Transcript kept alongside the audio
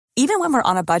Even when we're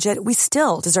on a budget, we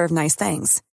still deserve nice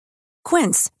things.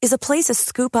 Quince is a place to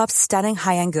scoop up stunning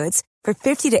high-end goods for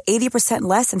 50 to 80%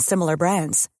 less than similar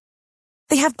brands.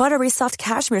 They have buttery soft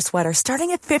cashmere sweaters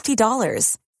starting at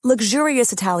 $50,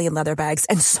 luxurious Italian leather bags,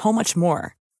 and so much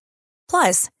more.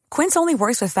 Plus, Quince only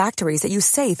works with factories that use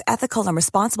safe, ethical, and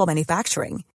responsible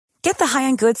manufacturing. Get the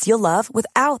high-end goods you'll love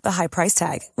without the high price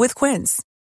tag with Quince.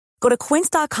 Go to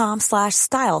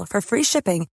quince.com/style for free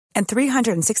shipping and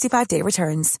 365-day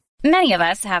returns. Many of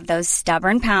us have those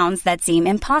stubborn pounds that seem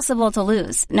impossible to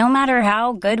lose, no matter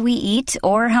how good we eat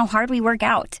or how hard we work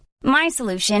out. My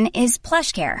solution is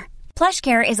PlushCare.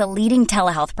 PlushCare is a leading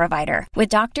telehealth provider with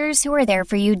doctors who are there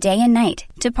for you day and night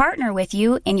to partner with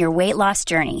you in your weight loss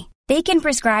journey. They can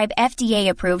prescribe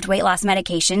FDA-approved weight loss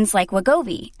medications like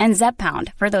Wegovy and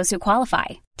Zepbound for those who qualify.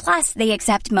 Plus, they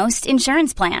accept most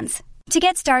insurance plans. To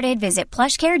get started, visit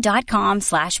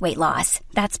plushcare.com/weightloss.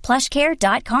 That's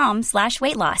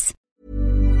plushcare.com/weightloss.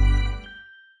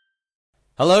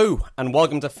 Hello, and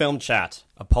welcome to Film Chat,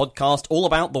 a podcast all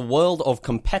about the world of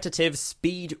competitive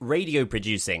speed radio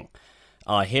producing.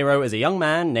 Our hero is a young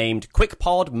man named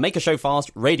QuickPod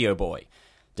Make-A-Show-Fast Radio Boy,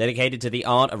 dedicated to the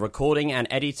art of recording and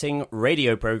editing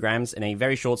radio programs in a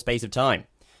very short space of time.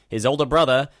 His older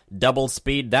brother, Double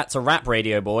Speed That's a Rap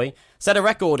Radio Boy, set a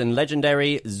record in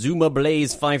legendary Zuma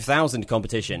Blaze 5000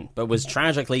 competition, but was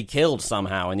tragically killed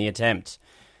somehow in the attempt.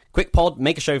 QuickPod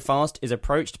Make-A-Show-Fast is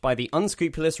approached by the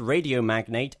unscrupulous radio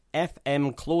magnate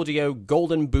FM Claudio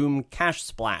Golden Boom Cash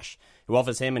Splash, who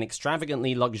offers him an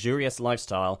extravagantly luxurious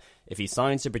lifestyle if he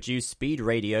signs to produce speed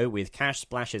radio with Cash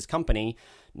Splash's company,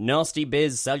 Nasty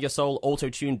Biz Sell Your Soul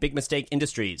Auto-Tune Big Mistake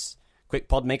Industries.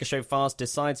 QuickPod Make-A-Show-Fast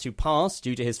decides to pass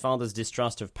due to his father's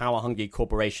distrust of power-hungry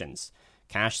corporations.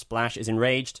 Cash Splash is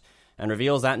enraged and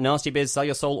reveals that Nasty Biz Sell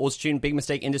Your Soul Auto-Tune Big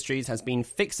Mistake Industries has been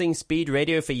fixing speed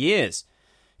radio for years.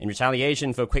 In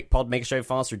retaliation for QuickPod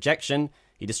Make-A-Show-Fast's rejection,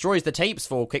 he destroys the tapes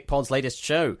for QuickPod's latest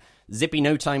show, Zippy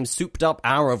No Time Souped Up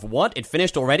Hour of What? It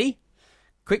finished already?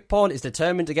 QuickPod is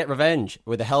determined to get revenge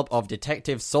with the help of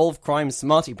Detective Solve Crime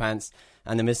Smarty Pants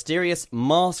and the mysterious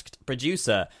masked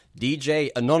producer,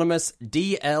 DJ Anonymous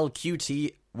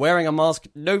DLQT, wearing a mask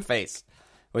no face,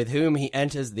 with whom he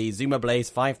enters the Zuma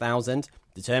Blaze 5000,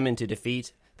 determined to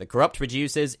defeat the corrupt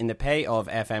producers in the pay of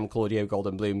FM Claudio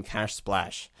Golden Bloom Cash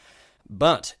Splash.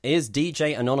 But is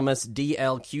DJ Anonymous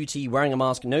DLQT wearing a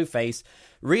mask no face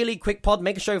really QuickPod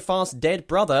Make-A-Show-Fast dead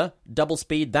brother, Double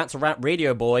Speed That's a Rap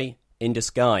Radio Boy, in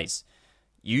disguise?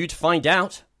 You'd find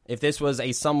out if this was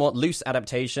a somewhat loose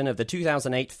adaptation of the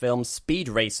 2008 film Speed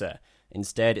Racer.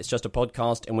 Instead, it's just a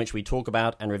podcast in which we talk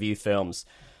about and review films.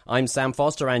 I'm Sam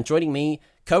Foster, and joining me,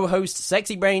 co-host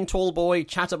Sexy Brain Tall Boy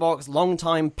Chatterbox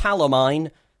longtime pal of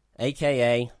mine,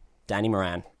 a.k.a. Danny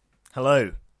Moran.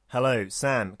 Hello,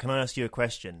 Sam, can I ask you a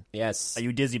question? Yes. Are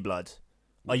you dizzy blood?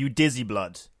 Are you dizzy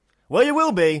blood? Well, you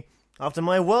will be, after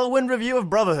my whirlwind review of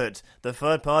Brotherhood, the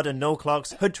third part in Noel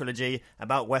Clarke's Hood trilogy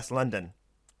about West London.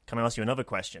 Can I ask you another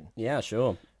question? Yeah,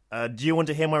 sure. Do you want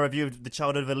to hear my review of The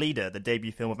Childhood of a Leader, the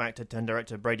debut film of actor and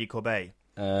director Brady Corbet?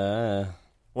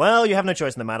 Well, you have no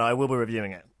choice in the matter. I will be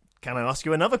reviewing it. Can I ask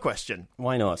you another question?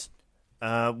 Why not?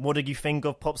 What did you think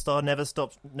of Popstar Never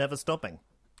Stopping?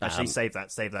 Actually, save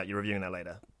that. You're reviewing that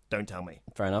later. Don't tell me.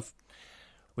 Fair enough.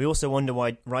 We also wonder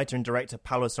why writer and director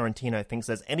Paolo Sorrentino thinks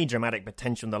there's any dramatic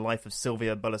potential in the life of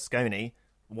Silvia Berlusconi.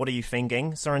 What are you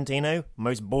thinking, Sorrentino?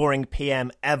 Most boring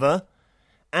PM ever.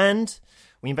 And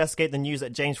we investigate the news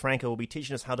that James Franco will be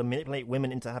teaching us how to manipulate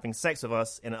women into having sex with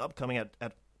us in an upcoming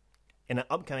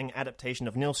adaptation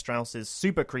of Neil Strauss's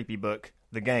super creepy book,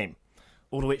 The Game.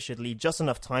 All of which should leave just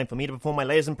enough time for me to perform my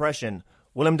latest impression.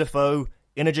 Willem Dafoe,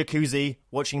 in a jacuzzi,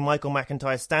 watching Michael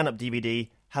McIntyre's stand-up DVD,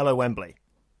 Hello Wembley.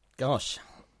 Gosh,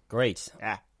 great.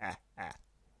 Yeah.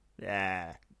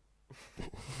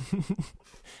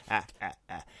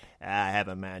 I have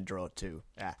a man draw too.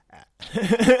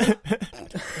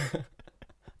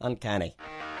 Uncanny.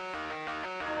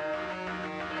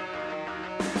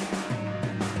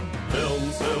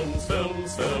 Films,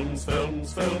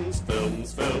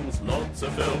 lots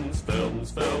of films.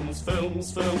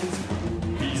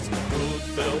 Movies, good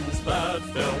films, bad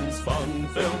films, fun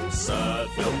films, sad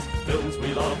films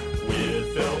we love, weird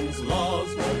films,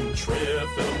 Lars von Trier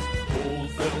films, old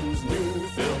films, new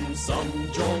films,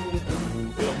 some John Woo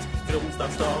films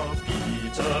that star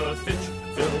Peter Finch,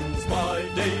 films by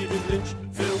David Lynch,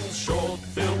 films, short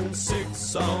films,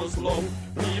 6 hours long.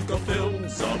 We've got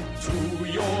films up to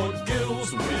your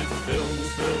gills with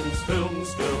films,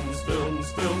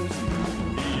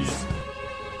 movies.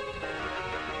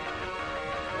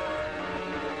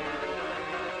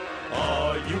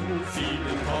 Are you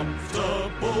feeling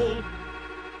comfortable?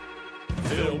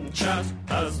 Film Film chat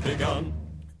has begun.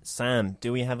 Sam,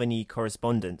 do we have any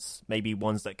correspondence? Maybe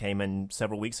ones that came in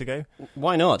several weeks ago?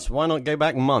 Why not? Why not go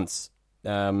back months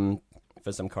for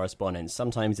some correspondence?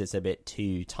 Sometimes it's a bit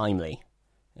too timely,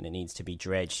 and it needs to be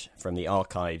dredged from the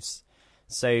archives.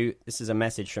 So this is a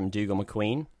message from Dougal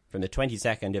McQueen from the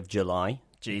 22nd of July.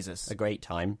 Jesus. A great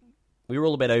time. We were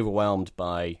all a bit overwhelmed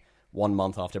by 1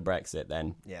 month after Brexit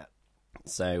then. Yeah.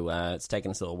 So it's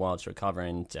taken us a little while to recover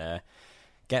and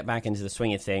get back into the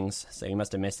swing of things. So you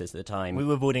must have missed this at the time. We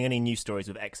were avoiding any news stories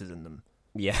with X's in them.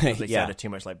 Yeah, They yeah. sounded too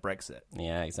much like Brexit.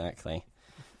 Yeah, exactly.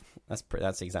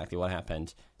 That's exactly what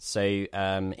happened. So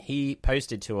he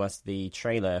posted to us the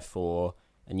trailer for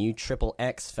a new Triple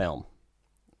X film.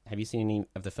 Have you seen any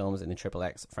of the films in the Triple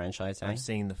X franchise? I've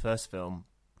seen the first film,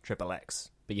 Triple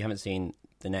X. But you haven't seen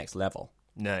The Next Level,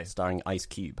 No. starring Ice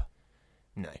Cube?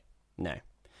 No. No.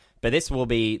 But this will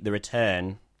be the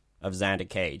return of Xander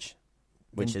Cage,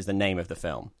 which is the name of the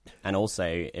film. And also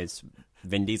is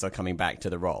Vin Diesel coming back to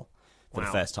the role for the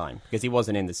Wow. first time. Because he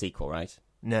wasn't in the sequel, right?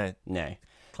 No. No.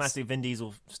 Classic Vin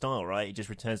Diesel style, right? He just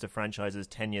returns to franchises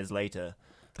 10 years later.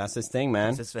 That's his thing,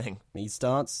 man. That's his thing. He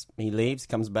starts, he leaves,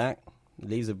 comes back,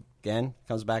 leaves again,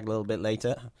 comes back a little bit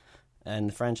later, and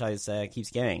the franchise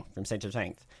keeps going from strength to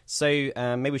strength. So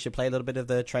maybe we should play a little bit of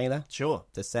the trailer Sure.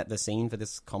 to set the scene for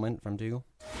this comment from Dougal.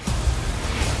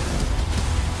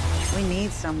 We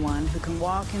need someone who can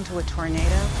walk into a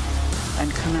tornado and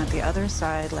come out the other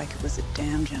side like it was a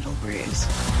damn gentle breeze.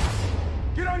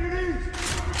 Get on your knees!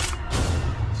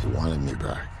 She wanted me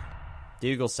back.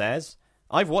 Dougal says,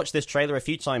 I've watched this trailer a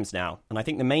few times now, and I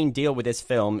think the main deal with this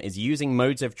film is using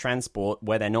modes of transport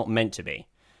where they're not meant to be.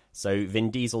 So Vin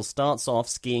Diesel starts off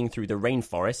skiing through the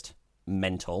rainforest,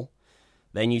 mental.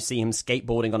 Then you see him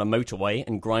skateboarding on a motorway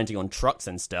and grinding on trucks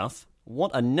and stuff.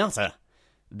 What a nutter!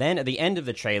 Then at the end of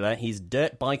the trailer, he's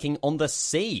dirt biking on the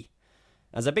sea.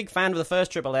 As a big fan of the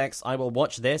first Triple X, I will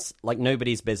watch this like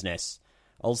nobody's business.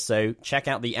 Also, check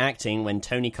out the acting when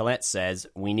Toni Collette says,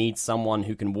 we need someone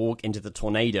who can walk into the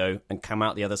tornado and come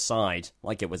out the other side,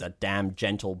 like it was a damn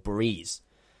gentle breeze.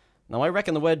 Now, I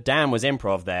reckon the word damn was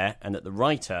improv there, and that the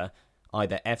writer,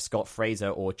 either F. Scott Fraser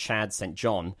or Chad St.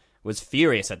 John, was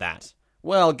furious at that.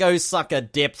 Well, go suck a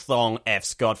diphthong, F.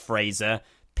 Scott Fraser.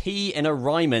 P in a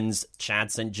Ryman's, Chad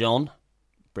St. John.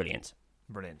 Brilliant.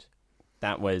 Brilliant.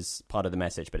 That was part of the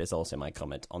message, but it's also my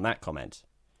comment on that comment.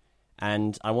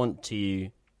 And I want to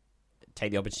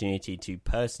take the opportunity to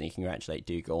personally congratulate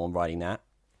Dougal on writing that.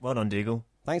 Well done, Dougal.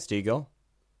 Thanks, Dougal.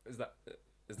 Is that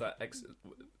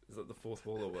the fourth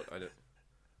wall or what? I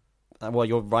don't. Well,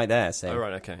 you're right there, so Oh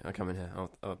right, okay. I come in here.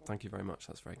 Oh, thank you very much.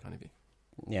 That's very kind of you.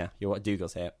 yeah, you're what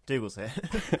Dougal's here. Dougal's here.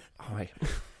 Hi.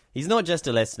 He's not just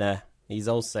a listener; he's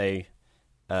also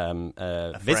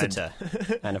a visitor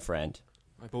and a friend.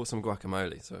 I bought some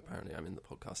guacamole, so apparently I'm in the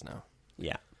podcast now.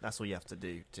 Yeah, That's all you have to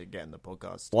do to get in the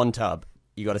podcast. one tub.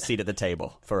 You got a seat at the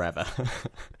table forever.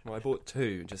 Well, I bought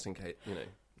two just in case, you know.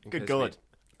 Good God.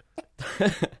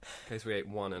 In case we ate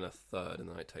one and a third, and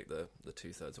then I take the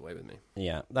 2/3 away with me.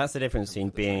 Yeah, that's the difference between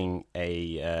being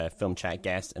a film chat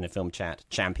guest and a film chat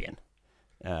champion.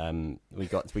 We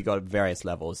got various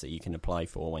levels that you can apply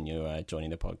for when you're joining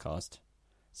the podcast.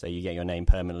 So you get your name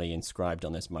permanently inscribed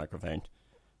on this microphone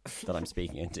that I'm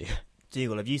speaking into.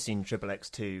 Dougal, have you seen Triple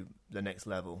X2, The Next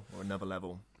Level, or Another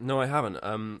Level? No, I haven't.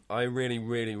 I really,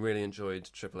 really, really enjoyed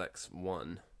Triple X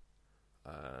 1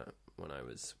 when I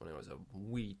was a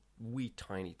wee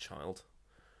tiny child,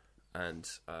 and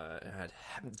it had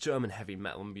German heavy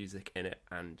metal music in it,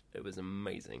 and it was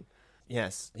amazing.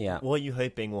 Yes. Yeah. What are you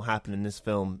hoping will happen in this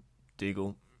film,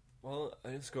 Dougal? Well,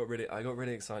 I got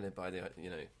really excited by the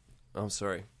Oh,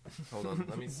 sorry. Hold on.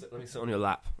 let me sit on your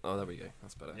lap. Oh, there we go.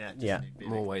 That's better. Yeah.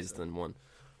 More ways than one.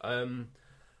 I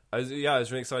was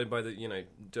really excited by the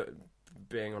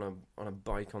being on a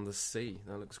bike on the sea.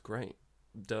 That looks great.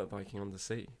 Dirt biking on the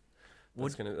sea.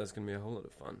 That's gonna be a whole lot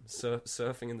of fun.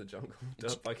 Surfing in the jungle,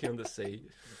 dirt biking on the sea.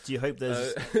 Do you hope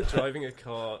there's... driving a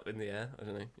car in the air. I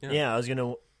don't know. Yeah, I was going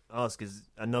to ask, is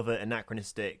another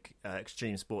anachronistic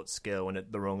extreme sports skill and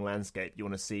the wrong landscape you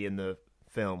want to see in the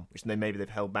film, which maybe they've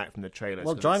held back from the trailers?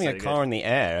 Well, driving a car in the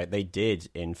air, they did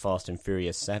in Fast and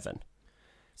Furious 7.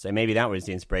 So maybe that was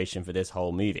the inspiration for this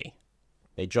whole movie.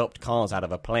 They dropped cars out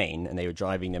of a plane and they were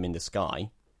driving them in the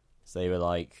sky. So they were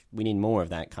like, we need more of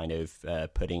that kind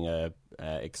of putting a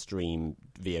extreme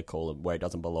vehicle where it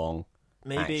doesn't belong.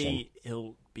 Maybe action.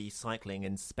 he'll be cycling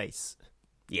in space.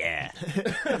 Yeah.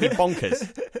 It'd be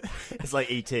bonkers. It's like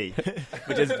E.T.,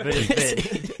 which is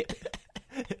Vin.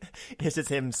 It's just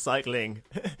him cycling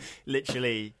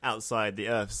literally outside the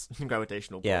Earth's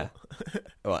gravitational pull. Yeah.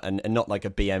 Well, and not like a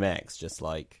BMX, just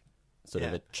like sort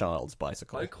of Yeah. a child's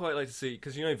bicycle. I'd quite like to see,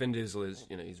 because you know Vin Diesel is,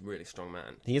 he's a really strong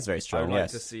man. He is very I'd strong, like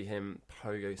yes. to see him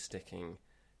pogo sticking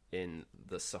in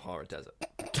the Sahara Desert.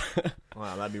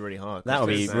 Wow, that'd be really hard. That would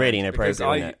be Because, really inappropriate, Because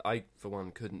wouldn't it? I, for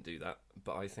one, couldn't do that,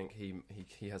 but I think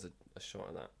he has a shot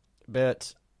at that.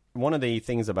 But one of the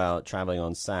things about traveling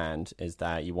on sand is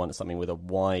that you want something with a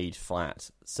wide, flat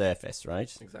surface,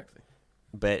 right? Exactly.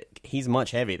 But he's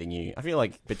much heavier than you. I feel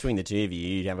like between the two of you,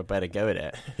 you'd have a better go at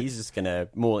it. He's just gonna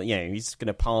he's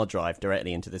gonna pile drive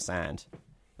directly into the sand.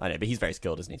 I know, but he's very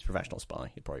skilled, isn't he? He's a professional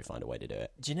spy. He'd probably find a way to do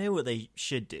it. Do you know what they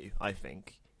should do, I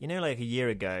think? You know, like a year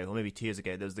ago, or maybe 2 years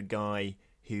ago, there was the guy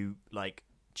who, like,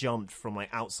 jumped from, like,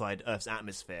 outside Earth's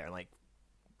atmosphere and, like,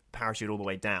 parachuted all the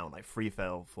way down, like, free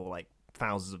fell for, like,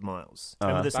 thousands of miles.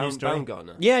 Remember this news story?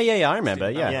 Baumgartner. Yeah, I remember.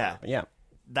 Steve Yeah, Bannon. yeah.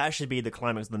 That should be the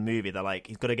climax of the movie. That like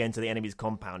he's got to get into the enemy's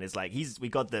compound. It's like we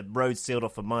got the road sealed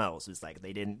off for miles. It's like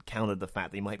they didn't counter the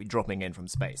fact that he might be dropping in from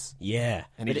space. Yeah,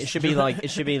 And but he it just- should be like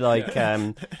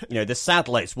the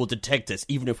satellites will detect us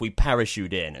even if we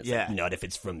parachute in. It's Yeah. like, not if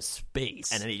it's from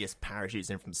space. And then he just parachutes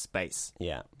in from space.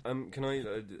 Yeah, Can I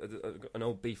an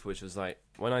old beef which was like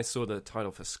when I saw the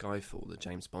title for Skyfall, the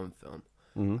James Bond film,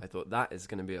 I thought that is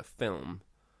going to be a film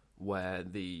where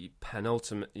the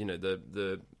penultimate,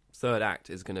 the third act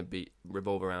is going to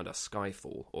revolve around a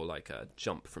skyfall or like a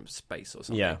jump from space or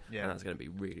something. Yeah. Yeah. And that's going to be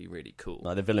really, really cool.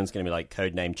 like the villain's going to be like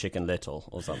codename Chicken Little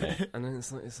or something. And then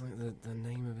it's like the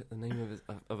name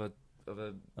of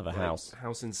Of a house.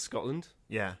 house in Scotland.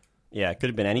 Yeah, Yeah, it could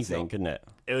have been anything, couldn't it?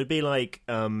 it would be like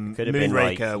Could have been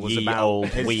like Moonraker was Ye about Old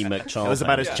his, Wee it McCharlton. was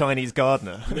about his Chinese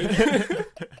gardener.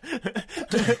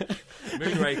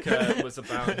 Moonraker was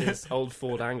about his old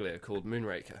Ford Anglia called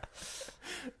Moonraker.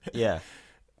 Yeah.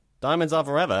 Diamonds are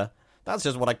forever. That's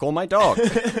just what I call my dog.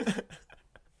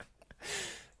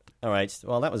 All right.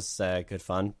 Well, that was good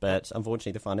fun, but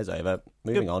unfortunately the fun is over.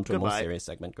 Moving on to a more goodbye. serious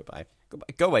segment. Goodbye.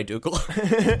 Go away, Dougal.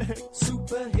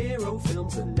 Superhero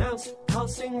films announced,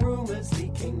 casting rumours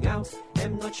leaking out.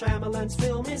 M. Night Shyamalan's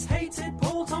film is hated,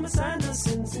 Paul Thomas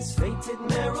Anderson's is fated,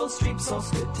 Meryl Streep's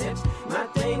Oscar tipped,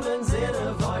 Matt Damon's in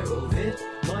a viral vid,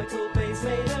 Michael Bay's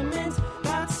made a mint.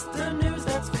 That's the news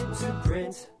that's fit to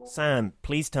print. Sam,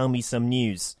 please tell me some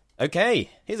news. Okay,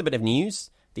 here's a bit of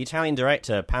news. The Italian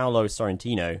director Paolo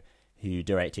Sorrentino, who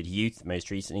directed Youth most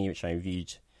recently, which I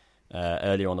reviewed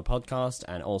earlier on the podcast,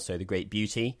 and also The Great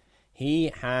Beauty, he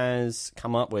has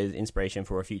come up with inspiration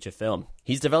for a future film.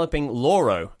 He's developing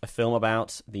Lauro, a film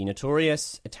about the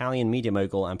notorious Italian media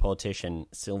mogul and politician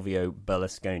Silvio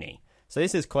Berlusconi. So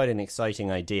this is quite an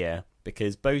exciting idea,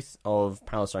 because both of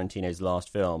Paolo Sorrentino's last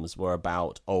films were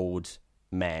about old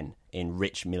men in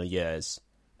rich milieus,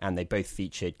 and they both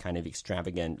featured kind of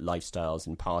extravagant lifestyles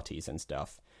and parties and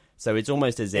stuff. So it's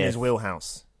almost as In if... his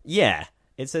wheelhouse. Yeah,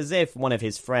 it's as if one of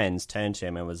his friends turned to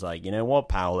him and was like, you know what,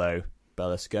 Paolo,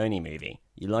 Berlusconi movie.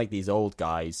 You like these old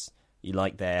guys, you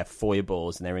like their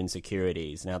foibles and their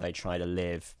insecurities, now they try to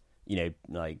live,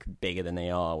 like bigger than they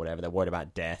are, whatever, they're worried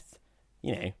about death.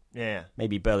 Yeah.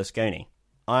 Maybe Berlusconi.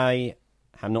 I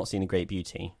have not seen The Great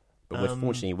Beauty, but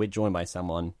fortunately we're joined by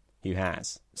someone who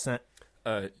has.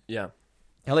 Yeah.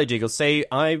 Hello, Dougal. So,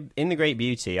 in The Great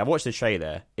Beauty, I watched the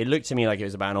trailer. It looked to me like it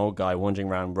was about an old guy wandering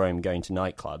around Rome going to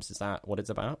nightclubs. Is that what it's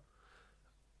about?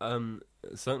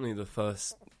 Certainly the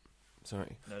first...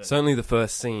 Sorry. Certainly the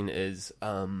first scene is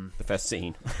The first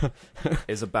scene.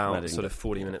 is I about didn't sort get of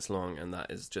 40 minutes long, and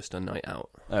that is just a night out.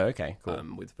 Oh, okay, cool.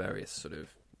 With various sort of,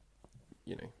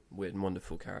 weird and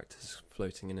wonderful characters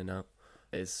floating in and out.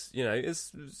 It's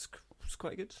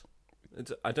quite good.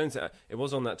 I don't think it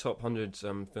was on that top 100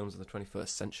 films of the 21st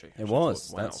century. It which I was.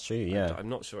 thought, wow. That's true. Yeah. I'm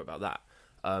not sure about that.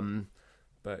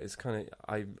 But it's kind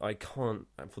of I can't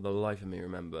for the life of me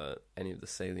remember any of the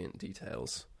salient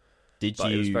details.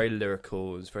 But it was very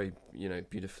lyrical. It was very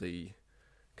beautifully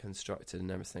constructed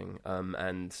and everything.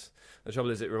 And the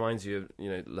trouble is, it reminds you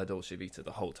of La Dolce Vita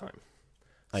the whole time.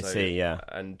 I see. Yeah.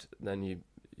 And then you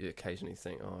occasionally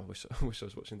think, oh, I wish I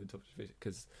was watching the Dolce Vita,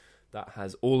 because that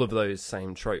has all of those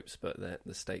same tropes, but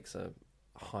the stakes are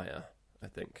higher, I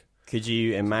think. Could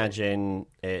you imagine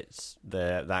it's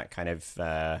that kind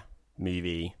of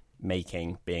movie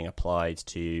making being applied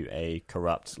to a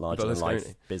corrupt, larger than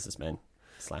life businessman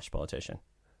 / politician?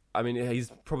 I mean,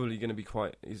 he's probably going to be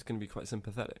quite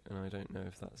sympathetic, and I don't know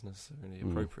if that's necessarily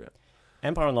appropriate.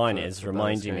 Empire Online For is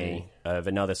reminding Berlusconi. me of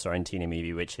another Sorrentino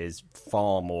movie which is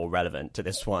far more relevant to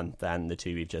this one than the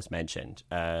two we've just mentioned,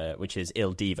 which is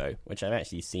Il Divo, which I've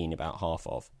actually seen about half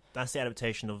of. That's the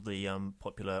adaptation of the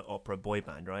popular opera boy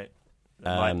band, right?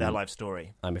 Um, Their life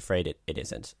story. I'm afraid it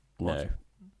isn't. What? No.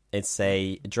 It's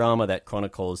a drama that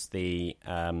chronicles the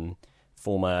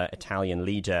former Italian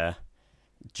leader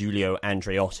Giulio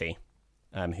Andreotti,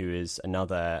 who is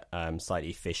another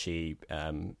slightly fishy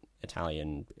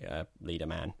Italian leader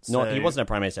man. He wasn't a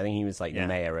prime minister. I think he was like the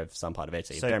mayor of some part of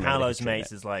Italy. So Paolo's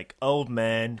Mace is like old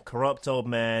man, corrupt old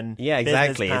man. Yeah,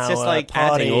 exactly. Power, it's just like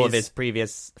parties. adding all of his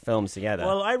previous films together.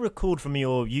 Well, I recalled from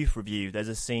your youth review, there's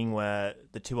a scene where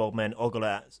the two old men ogle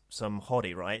at some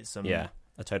hottie, right?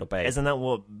 A total babe. Isn't that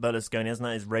what Berlusconi? Isn't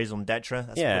that his raison d'etre?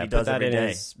 That's yeah, what he does put that every in day.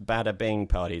 his Bada Bing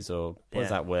parties, or what's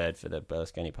that word for the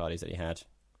Berlusconi parties that he had?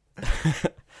 I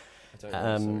don't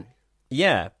know. Sorry.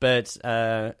 Yeah, but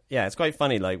it's quite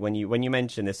funny. Like when you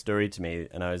mentioned this story to me,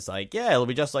 and I was like, yeah, it'll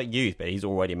be just like Youth, but he's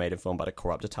already made a film about a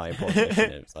corrupt Italian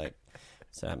politician. It was like,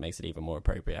 so that makes it even more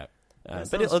appropriate. But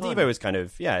Aldivo was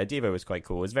Aldivo was quite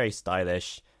cool. It was very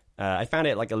stylish. I found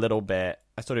it like a little bit.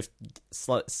 I sort of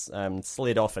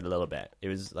slid off it a little bit. It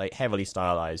was like heavily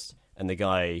stylized, and the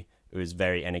guy was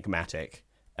very enigmatic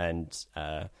and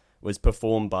was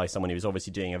performed by someone who was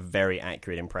obviously doing a very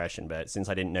accurate impression. But since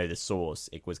I didn't know the source,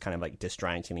 it was kind of like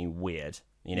distractingly weird.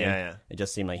 You know, Yeah. It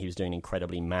just seemed like he was doing an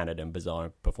incredibly mannered and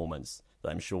bizarre performance that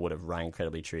I'm sure would have rang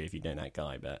incredibly true if you'd known that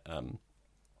guy. But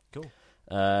Cool.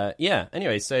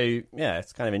 Anyway, so yeah,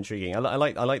 it's kind of intriguing. I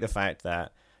like the fact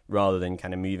that rather than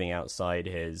kind of moving outside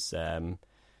his,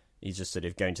 he's just sort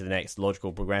of going to the next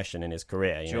logical progression in his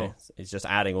career. You know? It's just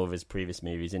adding all of his previous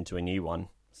movies into a new one.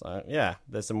 So yeah,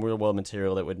 there's some real world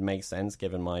material that would make sense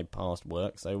given my past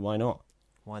work. So why not?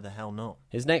 Why the hell not?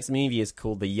 His next movie is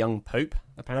called The Young Pope.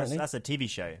 Apparently, That's a TV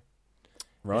show.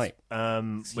 right.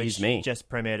 Which me. just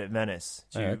premiered at Venice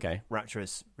to okay.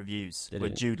 rapturous reviews. Did where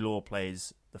it? Jude Law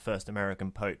plays the first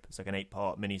American Pope. It's like an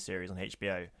 8-part miniseries on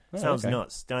HBO. Oh, Sounds okay.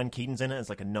 nuts. Diane Keaton's in it as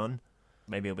like a nun.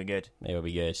 Maybe it'll be good. Maybe it'll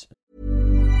be good.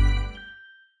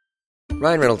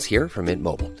 Ryan Reynolds here from Mint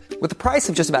Mobile. With the price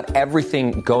of just about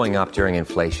everything going up during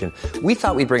inflation, we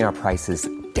thought we'd bring our prices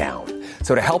down.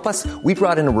 So to help us, we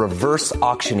brought in a reverse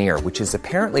auctioneer, which is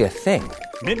apparently a thing.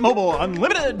 Mint Mobile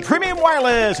Unlimited Premium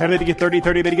Wireless. How to get 30,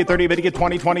 30, bit to get 30, bit to get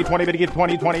 20, 20, 20, bit to get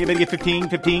 20, 20, bit to get 15,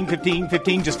 15, 15,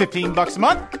 15, just $15 a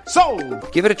month?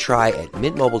 Sold! Give it a try at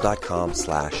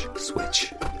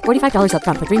mintmobile.com/switch. $45 up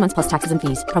front for 3 months plus taxes and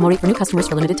fees. Promo rate for new customers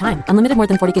for limited time. Unlimited more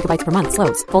than 40 gigabytes per month.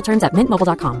 Slows full terms at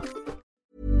mintmobile.com.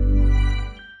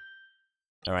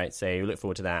 All right, so we look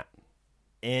forward to that.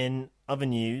 In other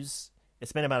news,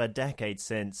 it's been about a decade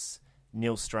since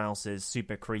Neil Strauss's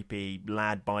super creepy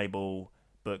lad Bible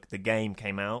book, The Game,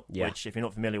 came out, which, if you're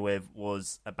not familiar with,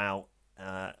 was about...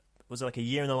 was it like a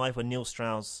year in the life where Neil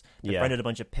Strauss befriended a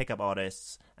bunch of pickup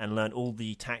artists and learned all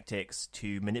the tactics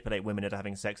to manipulate women into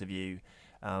having sex with you,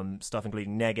 stuff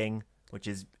including negging, which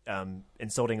is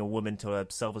insulting a woman to her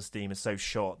self-esteem is so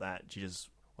short that she just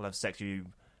will have sex with you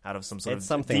out of some sort of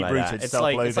something like deep-rooted that.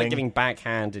 self-loathing. It's like giving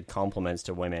backhanded compliments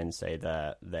to women, say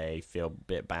that they feel a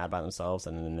bit bad about themselves,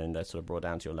 and then they're sort of brought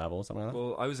down to your level, something like that.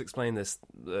 Well, I was explaining this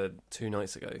 2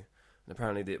 nights ago, and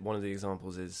apparently one of the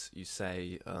examples is you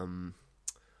say, "Oh,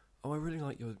 I really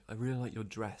like your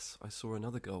dress. I saw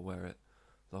another girl wear it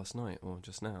last night or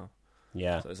just now."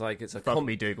 Yeah. So it's like it's a Fuck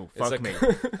me, Dougal. Fuck me.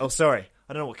 Oh, sorry.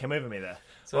 I don't know what came over me there.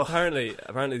 So apparently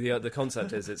the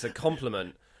concept is it's a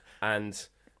compliment, and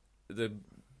the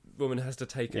woman has to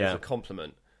take it as a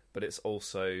compliment, but it's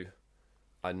also,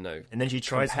 I don't know. And then she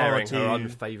tries comparing hard to... her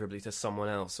unfavourably to someone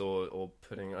else, or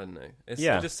putting, I don't know. It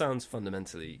just sounds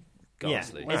fundamentally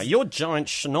ghastly. Wow, your giant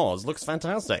schnoz looks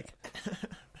fantastic.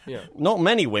 Yeah. Not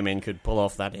many women could pull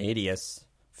off that hideous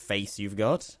face you've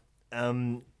got.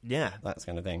 Yeah. That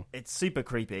kind of thing. It's super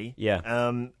creepy.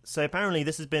 Yeah. So apparently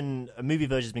this has been... A movie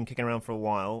version has been kicking around for a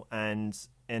while, and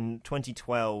in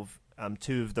 2012...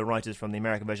 2 of the writers from the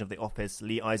American version of The Office,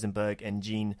 Lee Eisenberg and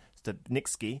Gene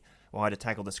Stupnitsky, were hired to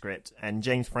tackle the script, and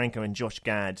James Franco and Josh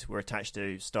Gad were attached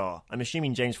to star. I'm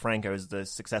assuming James Franco is the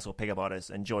successful pickup artist,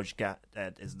 and Josh Gad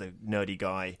is the nerdy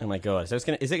guy. Oh my god! So is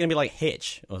it gonna be like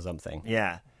Hitch or something?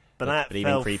 Yeah, but that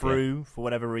fell through for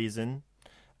whatever reason,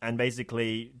 and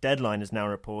basically Deadline is now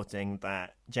reporting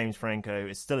that James Franco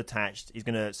is still attached. He's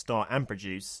going to star and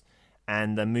produce,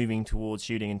 and they're moving towards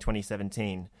shooting in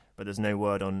 2017. But there's no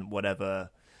word on whatever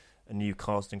a new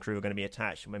cast and crew are going to be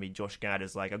attached. Maybe Josh Gad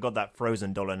is like, I've got that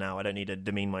Frozen dollar now. I don't need to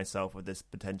demean myself with this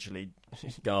potentially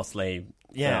ghastly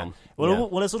film.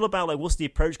 Well, it's all about like what's the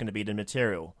approach going to be to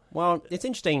material. Well, it's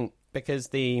interesting because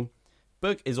the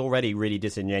book is already really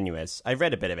disingenuous. I've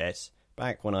read a bit of it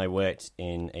back when I worked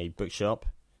in a bookshop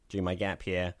during my gap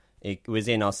year. It was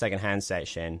in our second-hand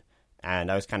section, and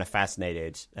I was kind of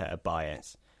fascinated by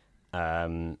it.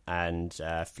 And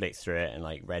flicked through it and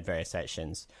like read various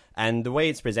sections, and the way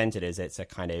it's presented is it's a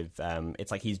kind of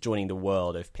it's like he's joining the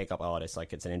world of pickup artists,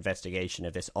 like it's an investigation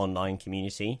of this online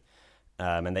community,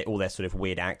 and all their sort of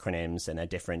weird acronyms and a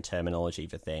different terminology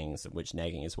for things, which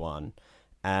negging is one.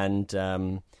 And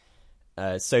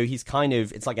so he's kind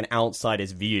of, it's like an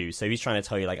outsider's view. So he's trying to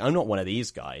tell you, like, I'm not one of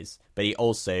these guys, but he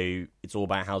also, it's all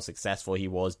about how successful he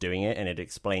was doing it, and it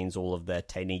explains all of the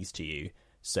techniques to you.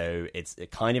 So it's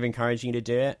kind of encouraging you to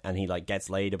do it, and he like gets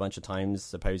laid a bunch of times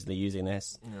supposedly using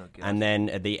this. And then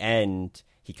at the end,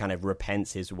 he kind of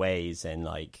repents his ways and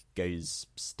like goes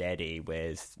steady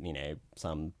with, you know,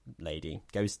 some lady.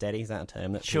 Goes steady, is that a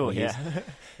term that sure, people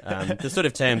yeah. use? The sort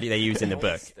of term that they use in the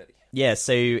book. Yeah,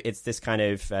 so it's this kind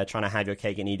of trying to have your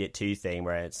cake and eat it too thing,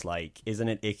 where it's like, isn't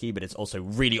it icky, but it's also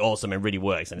really awesome and really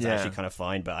works, and it's actually kind of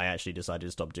fine, but I actually decided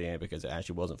to stop doing it because it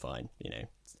actually wasn't fine, you know.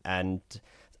 And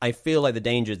I feel like the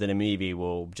danger is that a movie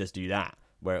will just do that,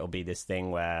 where it'll be this thing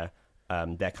where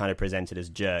they're kind of presented as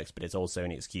jerks, but it's also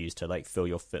an excuse to like fill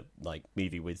your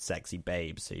movie with sexy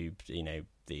babes who, you know,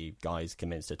 the guys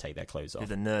convinced to take their clothes off.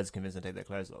 The nerds convinced to take their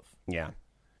clothes off. Yeah.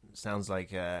 Sounds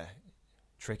like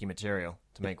tricky material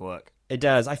to make work. It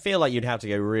does. I feel like you'd have to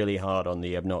go really hard on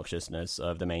the obnoxiousness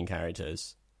of the main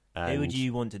characters. Who would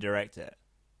you want to direct it?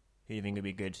 Who do you think would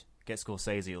be good? Get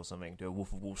Scorsese or something, do a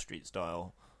Wolf of Wall Street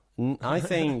style. I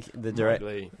think the direct...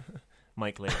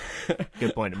 Mike Lee.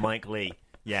 Good point. Mike Lee.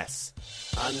 Yes.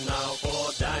 And now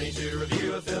for Danny to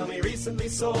review a film he recently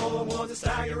saw. Was it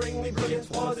staggeringly brilliant?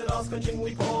 Was it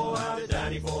ass-crunchingly poor? How did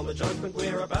Danny form a judgment?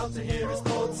 We're about to hear his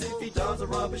thoughts. If he does a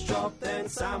rubbish job, then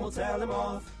Sam will tell him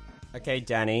off. Okay,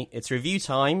 Danny, it's review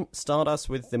time. Start us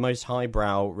with the most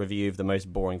highbrow review of the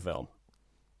most boring film.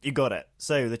 You got it.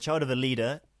 So, The Child of a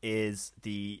Leader is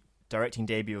the directing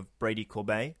debut of Brady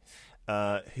Corbet,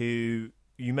 who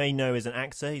you may know as an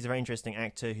actor. He's a very interesting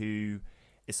actor who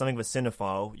is something of a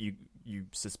cinephile, you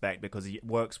suspect, because he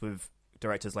works with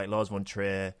directors like Lars von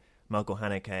Trier, Michael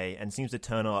Haneke, and seems to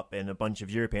turn up in a bunch of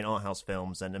European art house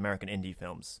films and American indie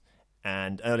films.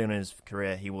 And early on in his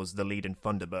career, he was the lead in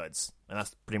Thunderbirds, and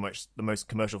that's pretty much the most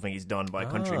commercial thing he's done by a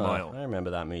country mile. I remember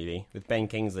that movie, with Ben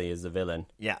Kingsley as the villain.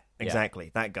 Yeah,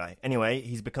 exactly, that guy. Anyway,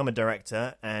 he's become a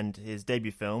director, and his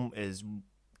debut film is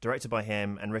directed by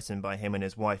him and written by him and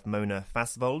his wife Mona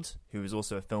Fassvold, who is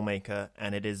also a filmmaker,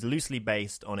 and it is loosely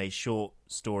based on a short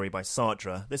story by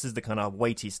Sartre. This is the kind of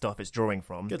weighty stuff it's drawing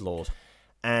from. Good lord.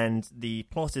 And the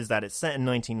plot is that it's set in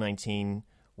 1919,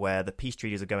 where the peace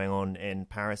treaties are going on in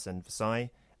Paris and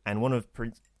Versailles, and one of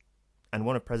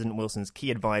President Wilson's key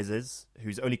advisors,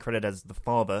 who's only credited as the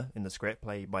father in the script,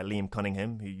 played by Liam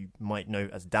Cunningham, who you might know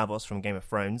as Davos from Game of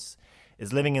Thrones,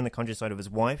 is living in the countryside with his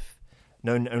wife,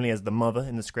 known only as the mother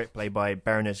in the script, played by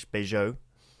Baroness Bejo,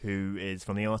 who is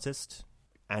from The Artist,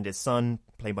 and his son,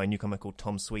 played by a newcomer called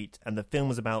Tom Sweet. And the film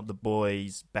is about the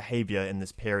boy's behaviour in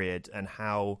this period and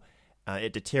how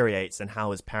it deteriorates and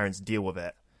how his parents deal with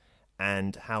it,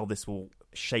 and how this will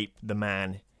shape the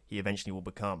man he eventually will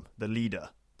become, the leader,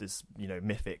 this, you know,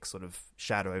 mythic sort of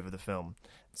shadow over the film.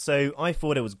 So I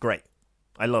thought it was great.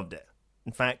 I loved it.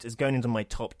 In fact, it's going into my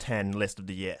top 10 list of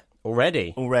the year.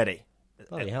 Already?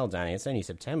 Bloody hell, Danny, it's only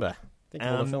September. Think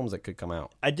of all the films that could come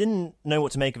out. I didn't know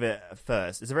what to make of it at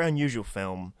first. It's a very unusual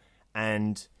film,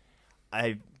 and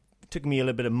it took me a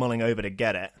little bit of mulling over to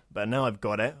get it, but now I've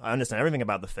got it. I understand everything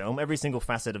about the film, every single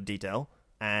facet of detail,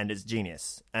 and it's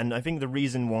genius. And I think the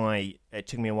reason why it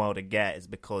took me a while to get is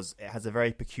because it has a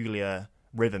very peculiar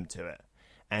rhythm to it,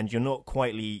 and you're not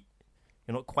quite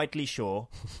sure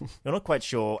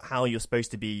how you're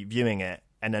supposed to be viewing it.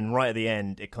 And then right at the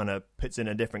end, it kind of puts in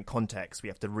a different context. We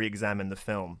have to re-examine the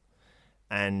film.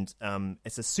 And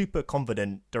it's a super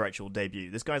confident directorial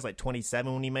debut. This guy's like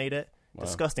 27 when he made it. Wow.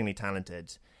 Disgustingly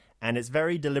talented. And it's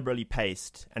very deliberately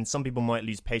paced. And some people might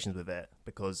lose patience with it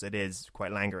because it is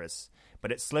quite languorous.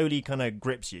 But it slowly kind of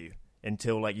grips you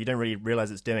until like you don't really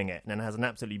realize it's doing it. And then it has an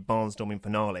absolutely barnstorming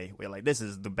finale where you're like, this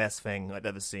is the best thing I've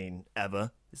ever seen, ever.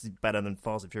 This is better than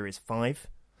Fast and Furious 5.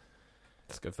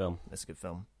 That's a good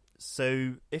film.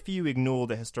 So if you ignore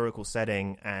the historical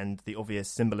setting and the obvious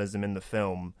symbolism in the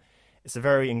film, it's a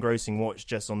very engrossing watch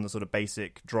just on the sort of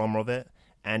basic drama of it.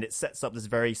 And it sets up this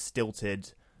very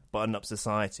stilted, button-up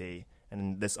society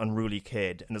and this unruly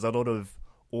kid. And there's a lot of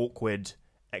awkward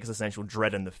existential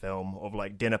dread in the film of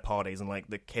like dinner parties and like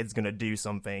the kid's going to do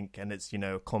something. And it's, you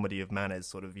know, a comedy of manners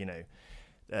sort of, you know.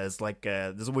 There's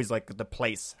always like the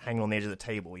plates hanging on the edge of the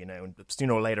table, you know, and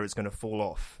sooner or later it's going to fall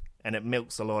off. And it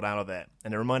milks a lot out of it.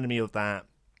 And it reminded me of that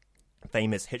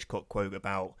famous Hitchcock quote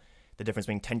about the difference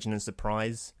between tension and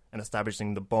surprise and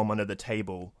establishing the bomb under the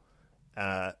table.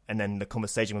 And then the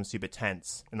conversation becomes super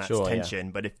tense. And that's tension.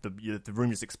 Yeah. But if the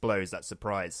room just explodes, that's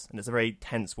surprise. And it's a very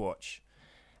tense watch.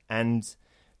 And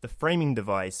the framing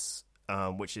device,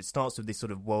 which it starts with this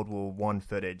sort of World War I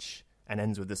footage and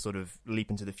ends with this sort of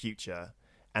leap into the future.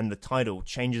 And the title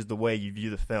changes the way you view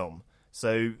the film.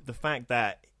 So the fact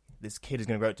that this kid is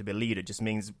going to grow up to be a leader just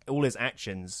means all his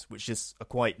actions, which just are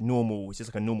quite normal, it's just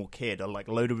like a normal kid, are like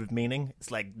loaded with meaning.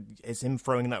 It's like, it's him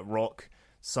throwing that rock,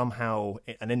 somehow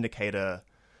an indicator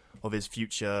of his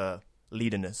future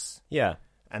leaderness. Yeah.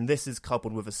 And this is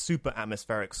coupled with a super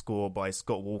atmospheric score by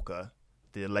Scott Walker,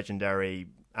 the legendary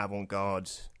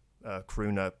avant-garde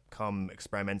crooner come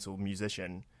experimental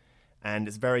musician. And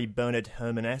it's very Bernard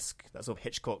Herrmann-esque, that sort of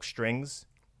Hitchcock strings.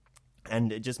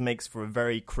 And it just makes for a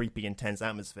very creepy, intense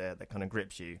atmosphere that kind of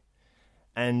grips you.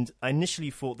 And I initially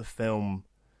thought the film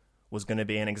was going to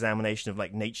be an examination of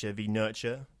like nature v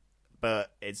nurture,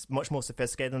 but it's much more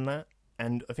sophisticated than that.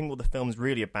 And I think what the film's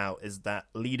really about is that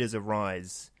leaders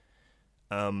arise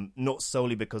not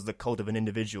solely because of the cult of an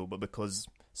individual, but because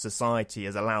society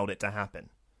has allowed it to happen.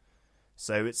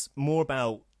 So it's more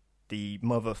about the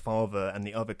mother, father, and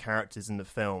the other characters in the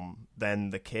film than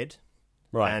the kid.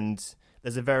 Right. And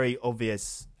there's a very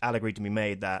obvious allegory to be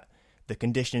made that the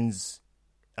conditions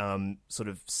sort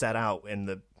of set out in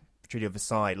the Treaty of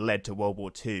Versailles led to World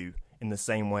War II, in the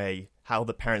same way how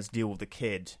the parents deal with the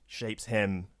kid shapes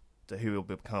him to who he'll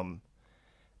become.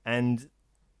 And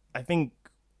I think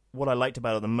what I liked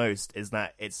about it the most is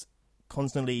that it's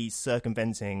constantly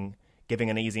circumventing giving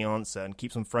an easy answer and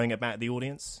keeps on throwing it back at the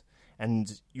audience.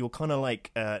 And you're kind of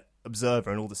like an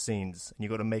observer in all the scenes, and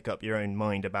you've got to make up your own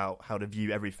mind about how to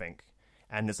view everything.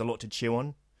 And there's a lot to chew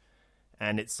on,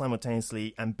 and it's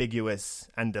simultaneously ambiguous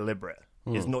and deliberate.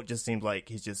 It's not just seems like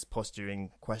he's just posturing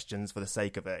questions for the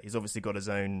sake of it. He's obviously got his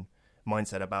own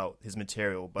mindset about his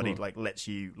material, but he like lets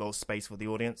you little space for the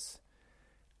audience.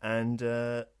 And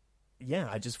yeah,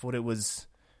 I just thought it was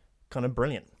kind of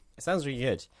brilliant. It sounds really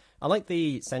good. I like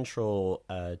the central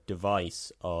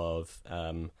device of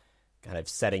kind of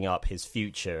setting up his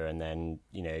future and then,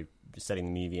 you know,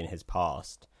 setting the movie in his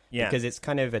past. Yeah. Because it's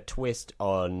kind of a twist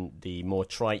on the more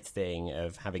trite thing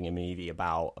of having a movie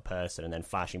about a person and then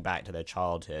flashing back to their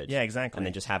childhood. Yeah, exactly. And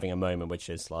then just having a moment which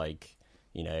is like,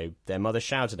 you know, their mother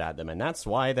shouted at them and that's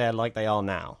why they're like they are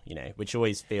now, you know, which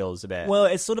always feels a bit... Well,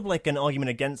 it's sort of like an argument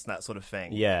against that sort of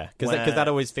thing. Yeah, because that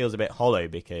always feels a bit hollow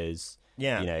because...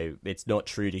 Yeah. You know, it's not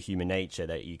true to human nature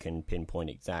that you can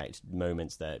pinpoint exact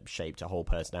moments that shaped a whole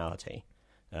personality.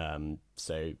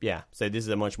 So this is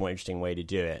a much more interesting way to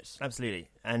do it. Absolutely.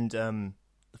 And the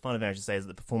final thing I should say is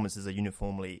that the performances are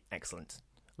uniformly excellent.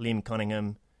 Liam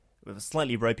Cunningham, with a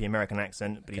slightly ropey American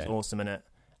accent, but he's awesome in it.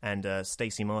 And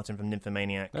Stacey Martin from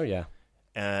Nymphomaniac. Oh, yeah.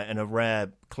 In a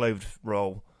rare clothed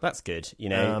role. That's good. You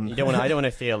know, I don't want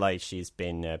to feel like she's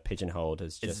been pigeonholed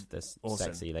as just this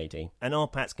sexy lady. And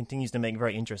Arpats continues to make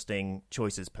very interesting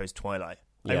choices post-Twilight.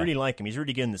 Yeah. I really like him. He's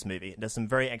really good in this movie. There's some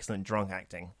very excellent drunk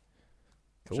acting,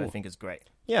 cool. which I think is great.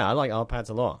 Yeah, I like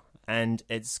Arpats a lot. And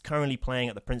it's currently playing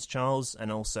at the Prince Charles,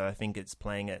 and also I think it's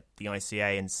playing at the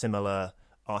ICA and similar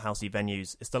art housey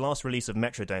venues. It's the last release of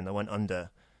Metrodome that went under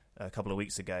a couple of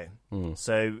weeks ago.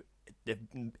 So...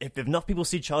 If enough people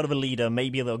see Child of a Leader,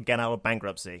 maybe they'll get out of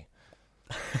bankruptcy.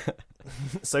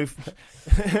 So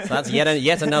that's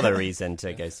yet another reason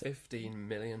to go see. £15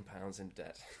 million in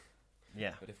debt.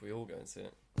 Yeah. But if we all go and see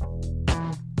it.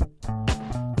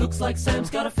 Looks like Sam's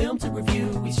got a film to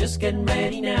review. He's just getting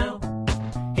ready now.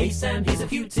 Hey Sam, here's a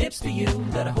few tips for you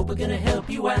that I hope are gonna help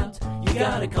you out. You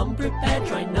gotta come prepared,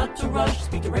 try not to rush,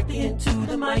 speak directly into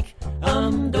the mic.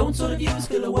 Don't sort of use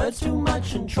filler words too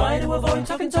much and try to avoid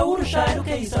talking total shite.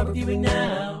 Okay, start reviewing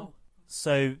now.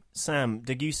 So, Sam,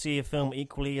 did you see a film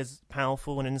equally as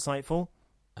powerful and insightful?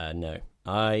 No.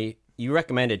 You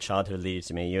recommended Childhood Leader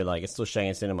to me. You were like, it's still showing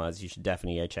in cinemas, you should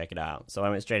definitely go check it out. So I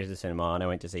went straight to the cinema and I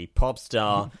went to see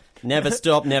Popstar, Never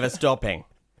Stop, Never Stopping.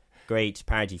 Great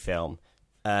parody film.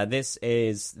 This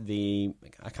is a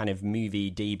kind of movie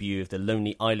debut of the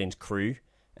Lonely Island crew,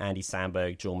 Andy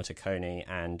Samberg, Jorma Taccone,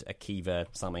 and Akiva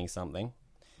something.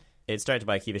 It's directed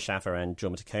by Akiva Schaffer and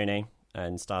Jorma Taccone,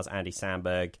 and stars Andy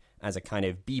Samberg as a kind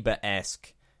of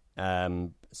Bieber-esque,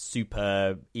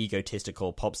 super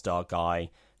egotistical pop star guy,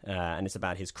 and it's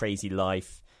about his crazy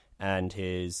life and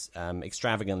his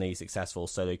extravagantly successful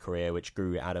solo career, which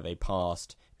grew out of a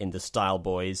past in the Style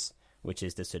Boys, which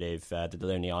is the sort of the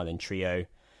Lonely Island trio,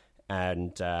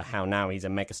 and how now he's a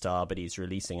megastar, but he's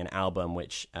releasing an album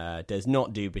which does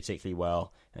not do particularly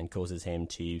well and causes him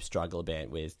to struggle a bit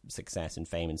with success and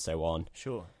fame and so on.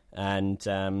 Sure. And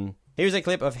here's a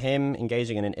clip of him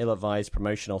engaging in an ill-advised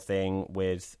promotional thing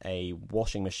with a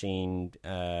washing machine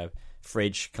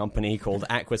fridge company called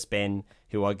Aquaspin,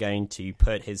 who are going to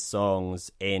put his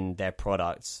songs in their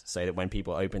products so that when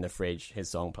people open the fridge, his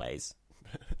song plays.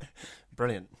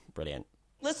 Brilliant. Brilliant.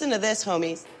 Listen to this,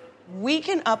 homies. We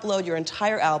can upload your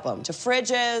entire album to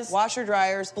fridges, washer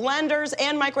dryers, blenders,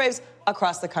 and microwaves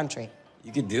across the country.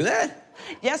 You can do that?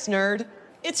 Yes, nerd.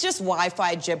 It's just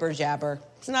Wi-Fi jibber jabber.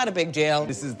 It's not a big deal.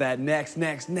 This is that next,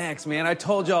 man. I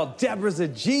told y'all, Deborah's a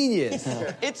genius.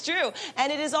 It's true.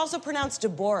 And it is also pronounced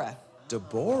Deborah.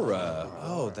 Deborah.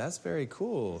 Oh, that's very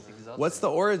cool. What's the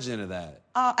origin of that?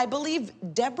 I believe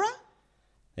Deborah?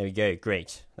 There we go.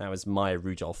 Great. That was Maya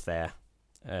Rudolph there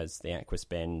as the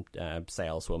Aquaspin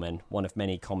saleswoman, one of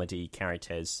many comedy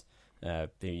characters,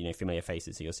 familiar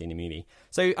faces that you'll see in the movie.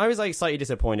 So I was like slightly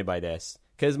disappointed by this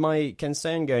because my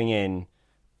concern going in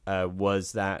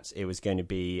was that it was going to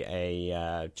be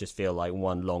just feel like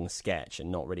one long sketch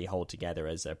and not really hold together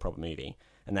as a proper movie,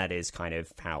 and that is kind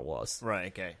of how it was. Right.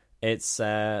 Okay. It's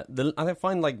I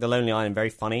find like The Lonely Island very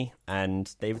funny,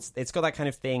 and it's got that kind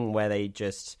of thing where they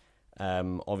just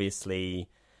obviously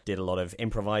did a lot of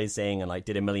improvising and like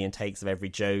did a million takes of every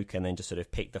joke and then just sort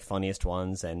of picked the funniest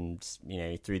ones and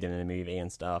threw them in the movie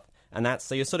and stuff, and that's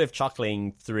so you're sort of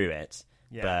chuckling through it.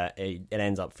 Yeah. But it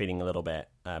ends up feeling a little bit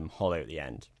hollow at the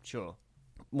end. Sure.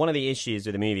 One of the issues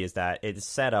with the movie is that it's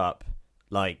set up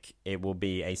like it will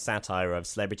be a satire of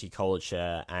celebrity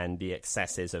culture and the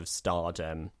excesses of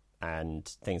stardom and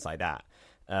things like that.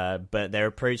 But their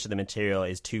approach to the material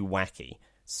is too wacky,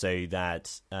 so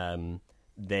that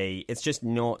it's just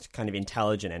not kind of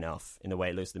intelligent enough in the way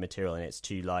it looks at the material, and it's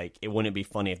too like, it wouldn't be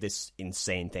funny if this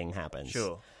insane thing happens.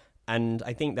 Sure. And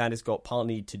I think that has got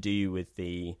partly to do with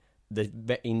the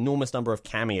enormous number of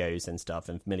cameos and stuff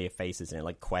and familiar faces in it,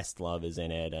 like Questlove is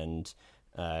in it, and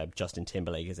Justin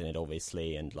Timberlake is in it,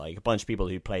 obviously, and like a bunch of people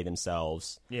who play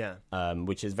themselves. Yeah.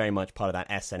 Which is very much part of that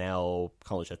SNL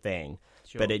culture thing.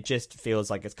 Sure. But it just feels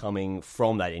like it's coming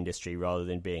from that industry rather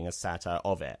than being a satire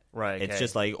of it. Right. It's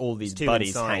just like all these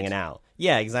buddies hanging out.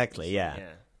 Yeah, exactly. Yeah.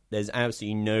 There's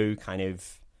absolutely no kind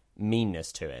of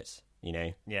meanness to it.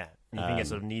 Yeah. You think it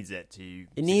sort of needs it to...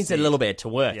 It needs a little bit to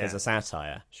work as a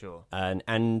satire. Sure.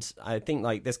 And I think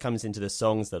like this comes into the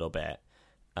songs a little bit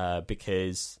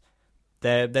because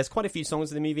there's quite a few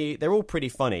songs in the movie. They're all pretty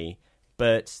funny,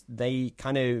 but they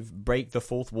kind of break the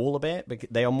fourth wall a bit. Because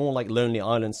they are more like Lonely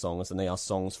Island songs than they are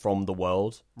songs from the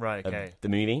world of the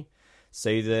movie.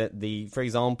 So for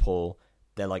example,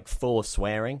 they're like full of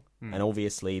swearing, and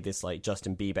obviously this like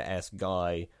Justin Bieber-esque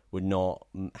guy would not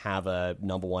have a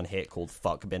number one hit called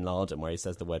Fuck Bin Laden where he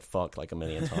says the word fuck like a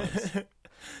million times.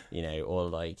 Or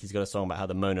like he's got a song about how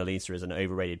the Mona Lisa is an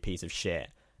overrated piece of shit.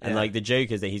 And like the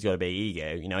joke is that he's got a big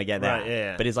ego, I get that. Right,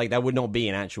 yeah. But it's like that would not be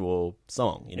an actual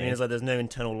song, It's like there's no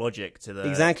internal logic to the...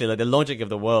 Exactly, like the logic of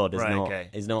the world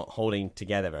is not holding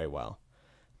together very well.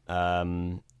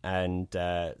 So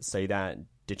that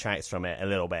detracts from it a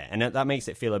little bit, and that makes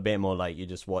it feel a bit more like you're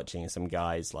just watching some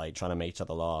guys like trying to make each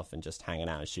other laugh and just hanging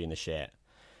out and shooting the shit.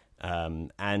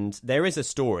 And there is a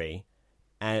story,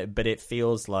 but it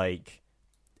feels like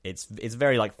it's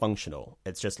very like functional.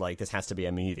 It's just like this has to be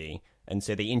a movie, and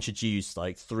so they introduce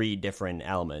like 3 different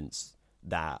elements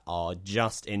that are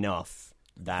just enough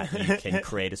that you can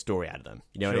create a story out of them.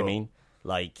 You know what I mean?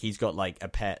 Like he's got like a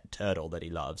pet turtle that he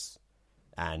loves,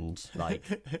 and like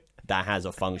that has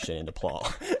a function in the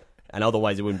plot, and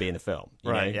otherwise it wouldn't be in the film.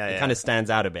 You know? It kind of stands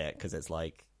out a bit because it's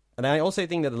like, and I also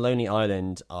think that the Lonely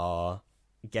Island are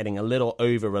getting a little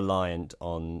over reliant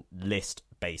on list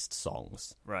based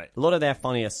songs. Right. A lot of their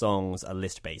funniest songs are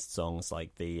list based songs,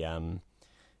 like the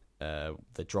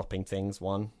dropping things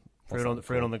one. Threw it on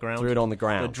the ground. Threw it on the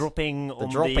ground. The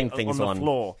dropping things on one. the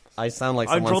floor. I sound like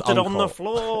I someone's dropped it uncle. on the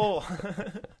floor.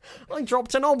 I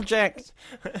dropped an object.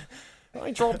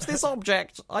 I dropped this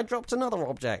object. I dropped another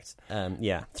object.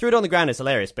 Threw it on the ground is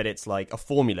hilarious, but it's like a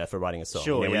formula for writing a song.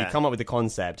 Sure, when you come up with the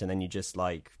concept and then you just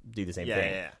like do the same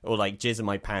thing. Yeah. Or like Jizz in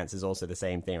My Pants is also the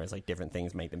same thing. Where it's like different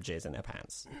things make them jizz in their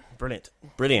pants.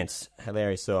 Brilliant,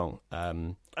 hilarious song.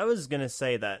 I was gonna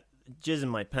say that Jizz in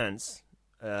My Pants,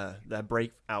 their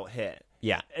breakout hit.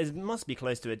 Yeah, it must be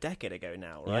close to a decade ago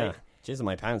now, right? Yeah. Jizz in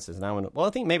My Pants is now. Well, I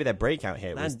think maybe their breakout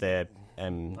hit was their.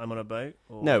 I'm on a boat?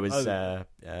 Or... No, it was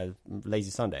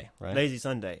Lazy Sunday, right? Lazy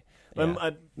Sunday.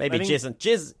 Yeah. Maybe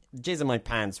Jizz in My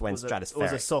Pants went stratospheric. It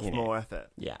was a sophomore effort.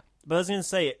 Yeah. But I was going to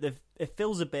say, it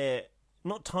feels a bit,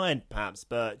 not tired perhaps,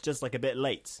 but just like a bit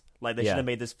late. Like they should have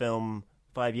made this film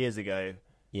 5 years ago.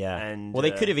 Yeah. And, well, they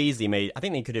could have easily made, I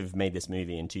think they could have made this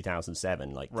movie in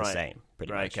 2007, like the same,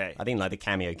 pretty much. Okay. I think like the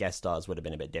cameo guest stars would have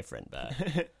been a bit different,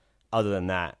 but... Other than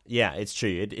that, yeah, it's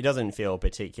true. It doesn't feel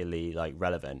particularly like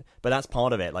relevant, but that's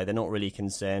part of it. Like they're not really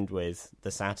concerned with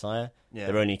the satire. Yeah.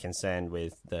 They're only concerned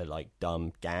with the like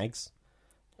dumb gags.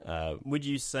 Would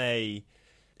you say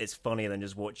it's funnier than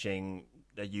just watching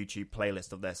a YouTube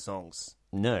playlist of their songs?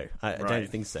 No, I Right. don't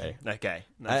think so. Okay,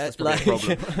 that's probably a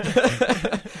problem.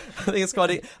 I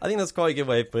think that's quite a good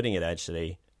way of putting it.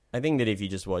 Actually, I think that if you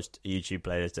just watched a YouTube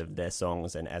playlist of their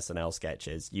songs and SNL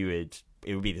sketches,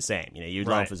 it would be the same. You know, you'd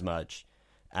laugh as much,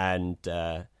 and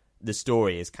the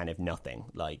story is kind of nothing.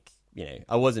 Like, you know,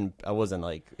 I wasn't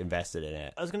like invested in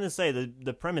it. I was going to say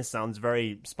the premise sounds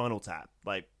very Spinal Tap,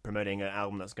 like promoting an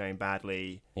album that's going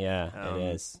badly. Yeah,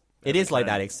 it is. It is like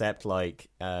that, except like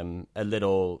a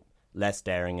little less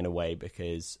daring in a way,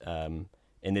 because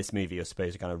in this movie you're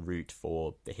supposed to kind of root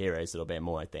for the heroes a little bit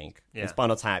more, I think. Yeah. In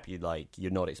Spinal Tap,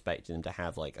 you're not expecting them to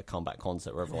have like a comeback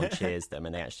concert where everyone cheers them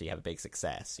and they actually have a big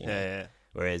success. You know? Yeah.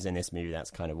 Whereas in this movie,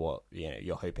 that's kind of what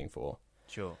you're hoping for.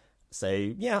 Sure. So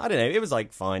yeah, I don't know. It was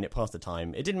like fine. It passed the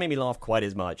time. It didn't make me laugh quite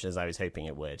as much as I was hoping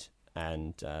it would.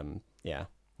 And yeah.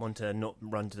 Want to not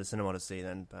run to the cinema to see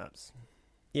then, perhaps?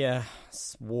 Yeah,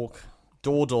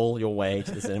 dawdle your way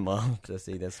to the cinema to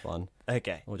see this one.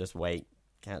 Okay. Or just wait,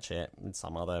 catch it at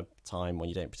some other time when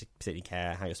you don't particularly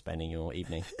care how you're spending your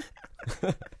evening.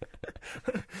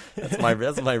 That's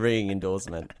my ringing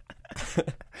endorsement.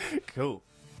 Cool.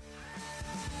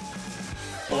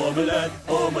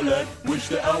 Omelette, wish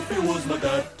that Alfie was my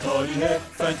dad. Tiny hair,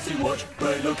 fancy watch,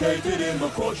 brain located in my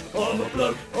crotch. I'm a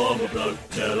bloke,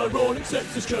 till ironic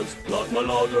sexist jokes. Like my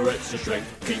lager extra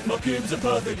strength, keep my pubes a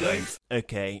perfect length.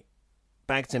 Okay,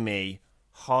 back to me.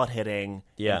 Hard-hitting,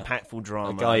 impactful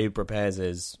drama. A guy who prepares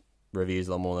his reviews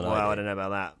a lot more than I do. Well, I don't know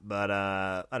about that, but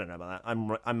I don't know about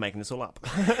that. I'm making this all up.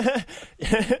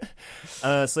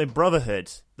 So Brotherhood,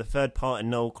 the third part in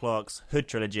Noel Clarke's Hood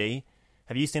trilogy.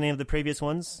 Have you seen any of the previous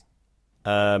ones?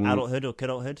 Adulthood or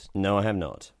Kidulthood? No, I have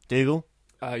not. Dougal?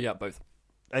 Yeah, both.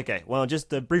 Okay, well,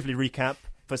 just to briefly recap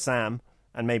for Sam,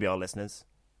 and maybe our listeners,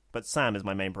 but Sam is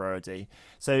my main priority.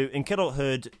 So in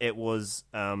Kidulthood, it was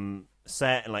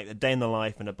set in like a day in the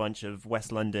life in a bunch of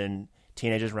West London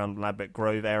teenagers around Ladbroke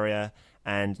Grove area,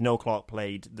 and Noel Clarke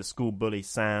played the school bully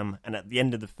Sam, and at the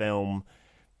end of the film,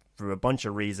 for a bunch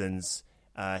of reasons,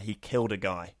 he killed a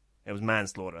guy. It was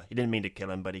manslaughter. He didn't mean to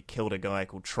kill him, but he killed a guy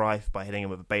called Trife by hitting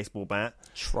him with a baseball bat.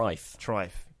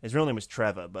 Trife. His real name was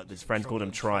Trevor, but his friends called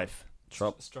him Trife.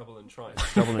 Strubble and Trife.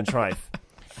 Strubble and Trife.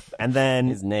 And then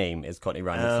his name is Cockney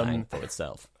Rhyming slang for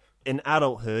itself. In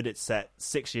Adulthood, it's set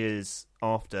 6 years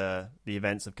after the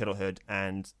events of Kidulthood,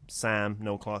 and Sam,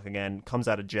 Noel Clarke again, comes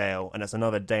out of jail, and it's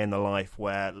another day in the life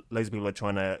where loads of people are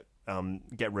trying to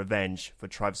get revenge for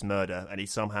Trife's murder, and he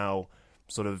somehow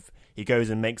he goes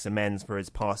and makes amends for his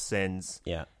past sins,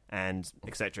 and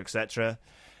etc., etc.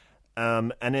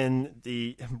 And in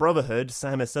the Brotherhood,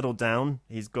 Sam has settled down.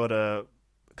 He's got a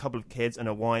couple of kids and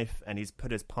a wife, and he's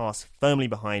put his past firmly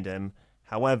behind him.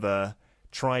 However,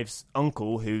 Trife's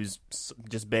uncle, who's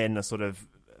just been a sort of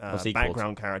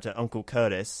background character, Uncle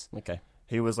Curtis,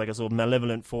 who was like a sort of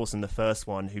malevolent force in the first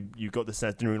one, who you got the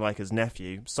sense didn't really like his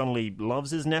nephew, suddenly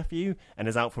loves his nephew and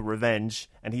is out for revenge,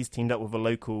 and he's teamed up with a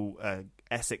local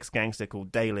Essex gangster called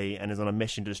Daly and is on a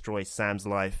mission to destroy Sam's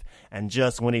life. And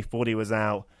just when he thought he was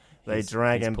out, they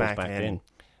drag him back in.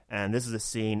 And this is a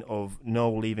scene of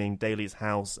Noel leaving Daly's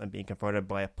house and being confronted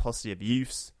by a posse of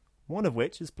youths, one of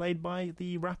which is played by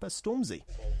the rapper Stormzy.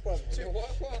 What,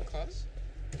 cuz?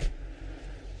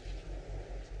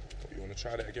 You want to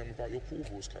try that again without your pool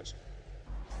balls, cuz?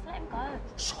 Let him go.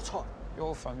 Shut up.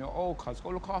 Yo, fam, you're old, cuz.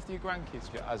 Go look after your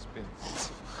grandkids, your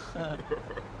has-beens.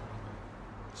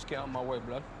 Just get out of my way,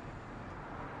 blood.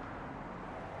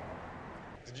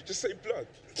 Did you just say blood?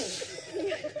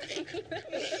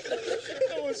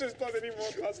 No one's just blood anymore,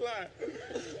 cuz, like.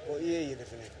 What year are you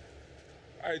living in?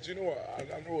 Hey, do you know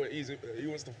what? I know what he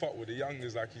wants to fuck with the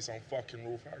youngers like he's some fucking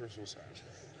Rolf Harris or something.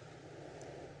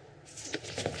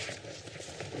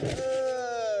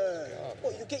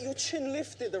 What, you get your chin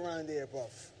lifted around here,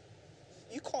 bruv?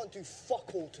 You can't do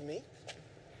fuck all to me.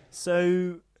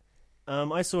 So,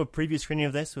 I saw a preview screening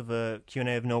of this with a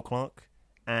Q&A of Noel Clarke,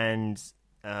 and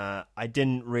I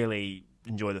didn't really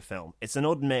enjoy the film. It's an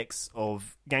odd mix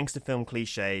of gangster film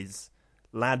cliches,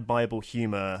 lad Bible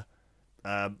humour,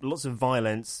 lots of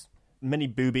violence, many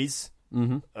boobies,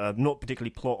 not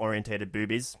particularly plot-orientated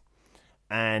boobies,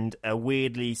 and a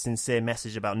weirdly sincere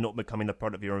message about not becoming the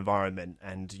product of your environment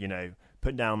and, you know,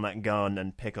 put down that gun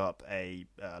and pick up a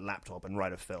laptop and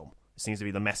write a film. It seems to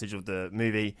be the message of the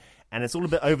movie, and it's all a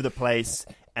bit over the place,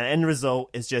 and the end result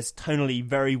is just tonally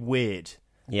very weird.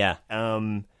 Yeah.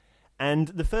 And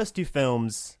the first two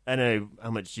films, I don't know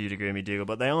how much you'd agree with me, Dougal,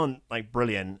 but they aren't, like,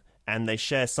 brilliant, and they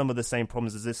share some of the same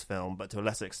problems as this film, but to a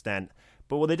lesser extent.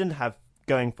 But what they didn't have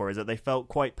going for is that they felt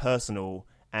quite personal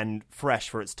and fresh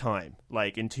for its time.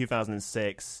 Like, in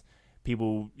 2006,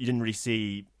 you didn't really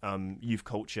see youth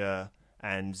culture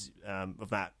and of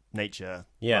that nature,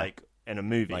 Yeah. like in a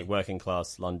movie, like working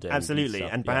class London. absolutely.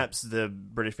 stuff, And yeah. perhaps the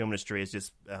British film industry has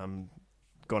just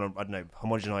gone, I don't know,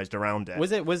 homogenized around it.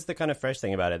 Was the kind of fresh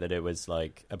thing about it that it was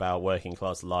like about working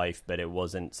class life, but it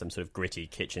wasn't some sort of gritty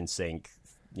kitchen sink,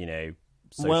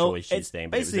 social issues thing,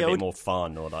 but it was a bit more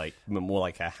fun, or like more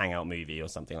like a hangout movie or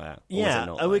something like that. Or was Yeah, it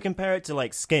not I would compare it to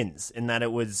like Skins in that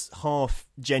it was half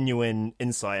genuine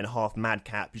insight and half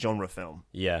madcap genre film.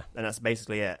 Yeah. And that's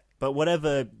basically it. But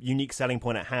whatever unique selling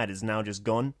point it had is now just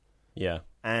gone. Yeah.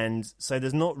 And so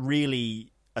there's not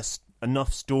really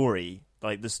enough story.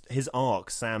 Like his arc,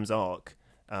 Sam's arc,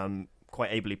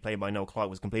 quite ably played by Noel Clarke,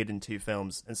 was completed in 2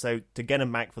 films. And so to get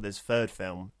him back for this 3rd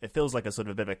film, it feels like a sort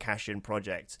of a bit of a cash-in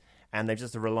project. And they've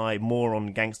just relied more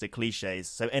on gangster cliches.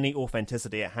 So any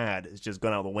authenticity it had has just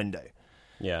gone out the window.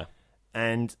 Yeah.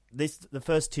 And the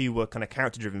first 2 were kind of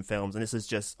character-driven films, and this is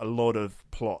just a lot of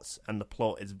plots, and the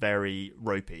plot is very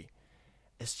ropey.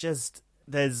 It's just,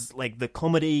 there's, like, the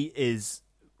comedy is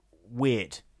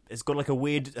weird. It's got, like, a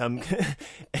weird,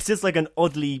 it's just, like, an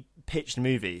oddly pitched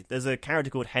movie. There's a character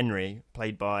called Henry,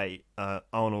 played by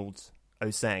Arnold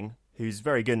Oseng, who's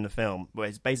very good in the film, but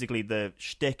it's basically the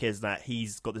shtick is that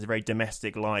he's got this very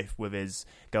domestic life with his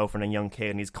girlfriend and young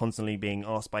kid, and he's constantly being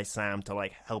asked by Sam to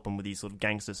like help him with these sort of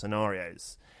gangster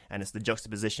scenarios, and it's the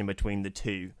juxtaposition between the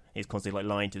two. He's constantly like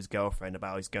lying to his girlfriend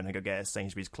about he's going to go get a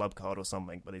Sainsbury's club card or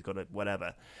something, but he's got it,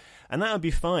 whatever. And that would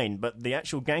be fine, but the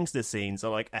actual gangster scenes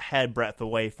are like a hairbreadth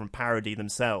away from parody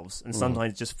themselves, and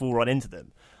sometimes just fall right into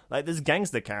them. Like this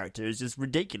gangster character is just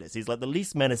ridiculous. He's like the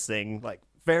least menacing, like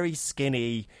very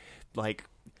skinny, like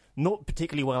not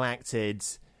particularly well acted.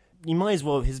 You might as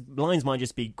well, his lines might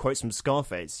just be quotes from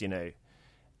Scarface,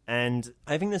 And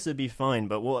I think this would be fine,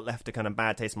 but what left a kind of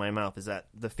bad taste in my mouth is that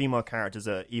the female characters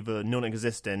are either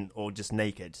non-existent or just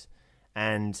naked.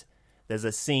 And there's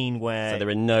a scene where... So there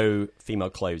are no female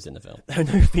clothes in the film. There are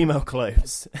no female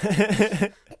clothes.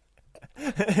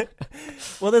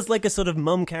 Well, there's like a sort of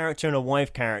mum character and a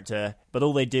wife character, but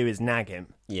all they do is nag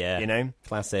him. Yeah.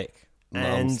 Classic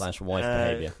mum/wife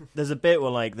behaviour. There's a bit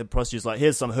where like the prostitute's like,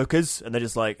 here's some hookers, and they're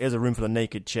just like, here's a room full of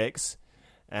naked chicks.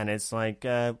 And it's like,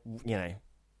 come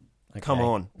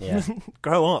on. Yeah.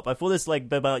 Grow up. I thought this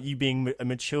like about you being a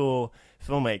mature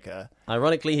filmmaker.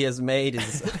 Ironically, he has made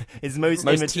his most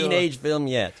teenage film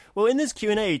yet. Well, in this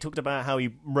Q&A, he talked about how he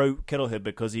wrote Kidulthood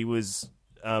because he was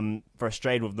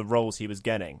frustrated with the roles he was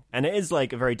getting. And it is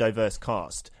like a very diverse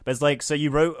cast. But it's like, so you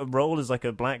wrote a role as like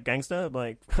a black gangster?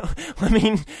 Like, I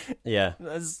mean... Yeah.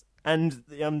 And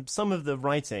some of the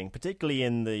writing, particularly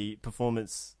in the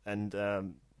performance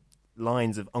and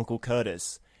lines of Uncle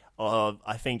Curtis, are,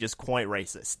 I think, just quite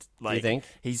racist. Like, do you think?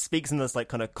 He speaks in this like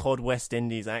kind of cod West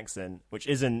Indies accent, which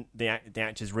isn't the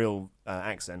actor's real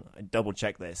accent. I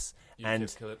double-checked this.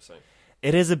 And Calypso.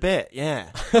 It is a bit,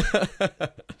 yeah.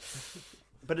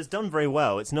 But it's done very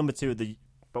well. It's number 2 at the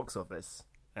box office.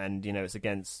 And, it's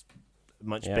against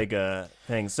much bigger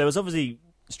things. So it's obviously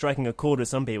striking a chord with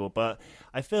some people, but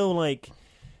I feel like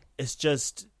it's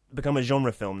just become a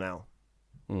genre film now.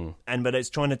 But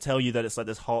it's trying to tell you that it's like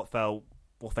this heartfelt,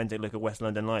 authentic look at West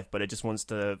London life, but it just wants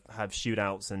to have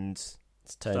shootouts and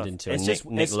it's turned stuff. into a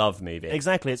Nick Love movie.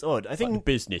 Exactly, it's odd. I think like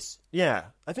business. Yeah,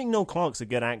 I think Noel Clarke's a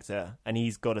good actor, and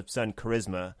he's got a certain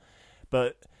charisma,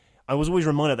 but I was always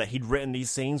reminded that he'd written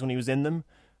these scenes when he was in them.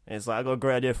 And it's like, I got a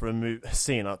great idea for a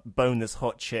scene, I'll bone this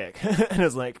hot chick. And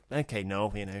it's like, okay,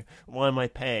 no, why am I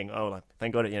paying? Oh, like,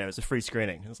 thank God, it's a free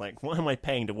screening. It's like, why am I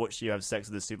paying to watch you have sex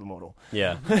with a supermodel?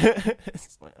 Yeah.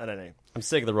 It's like, I don't know. I'm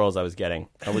sick of the roles I was getting.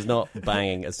 I was not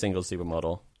banging a single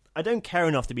supermodel. I don't care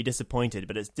enough to be disappointed,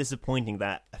 but it's disappointing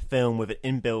that a film with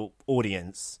an inbuilt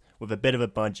audience, with a bit of a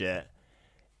budget,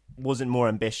 wasn't more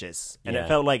ambitious. And it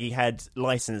felt like he had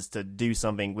license to do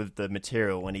something with the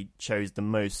material, and he chose the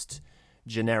most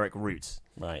generic route.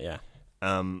 Right, yeah.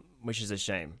 Which is a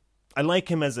shame. I like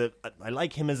him as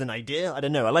an idea. I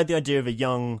don't know. I like the idea of a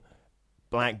young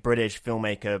black British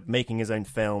filmmaker making his own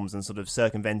films and sort of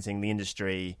circumventing the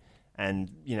industry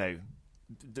and,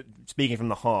 speaking from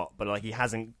the heart, but like he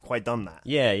hasn't quite done that.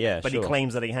 Yeah, But sure. he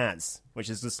claims that he has, which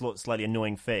is this slightly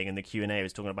annoying thing. In the Q&A, he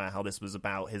was talking about how this was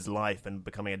about his life and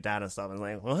becoming a dad and stuff. And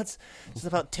like, what? It's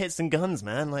about tits and guns,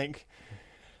 man. Like,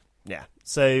 yeah.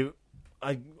 So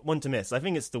I want to miss. I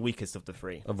think it's the weakest of the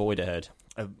 3. Avoid a heard.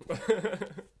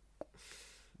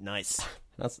 Nice.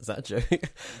 Is that a joke?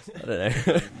 I don't know.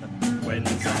 When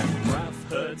Zach Braff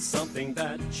heard something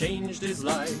that changed his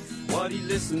life, what he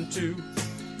listened to.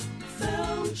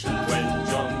 Film Chat. When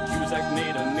John Cusack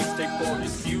made a mixtape for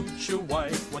his future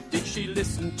wife, what did she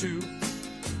listen to?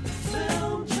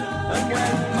 Film Chat. And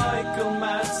when Michael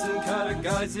Madsen cut a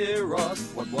guy's ear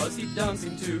off, what was he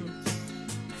dancing to?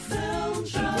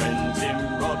 And when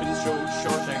Tim Robbins showed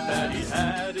Shawshank that he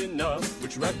had enough,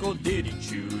 which record did he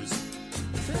choose?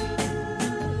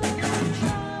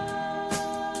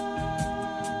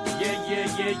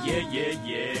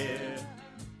 Yeah.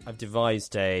 I've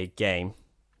devised a game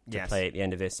to Yes. play at the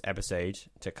end of this episode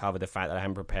to cover the fact that I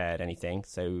haven't prepared anything.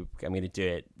 So I'm going to do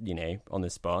it, on the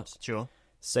spot. Sure.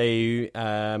 So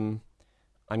I'm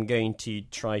going to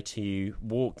try to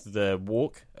walk the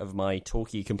walk of my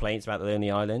talky complaints about the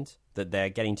Lonely Island, that they're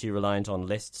getting too reliant on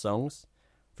list songs.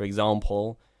 For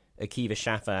example, Akiva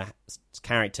Schaffer's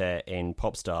character in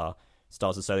Popstar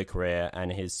starts a solo career,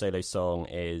 and his solo song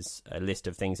is a list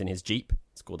of things in his Jeep.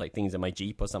 It's called like Things in My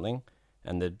Jeep or something.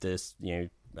 And the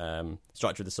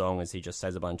structure of the song is he just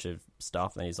says a bunch of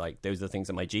stuff, and he's like, those are the things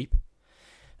in my Jeep.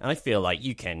 And I feel like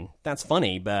that's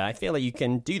funny, but I feel like you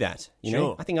can do that. You know?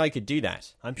 Sure. I think I could do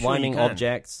that. I'm sure you Rhyming can.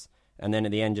 objects, and then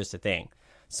at the end, just a thing.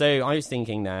 So I was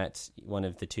thinking that one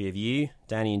of the two of you,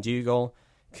 Danny and Dougal,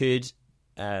 could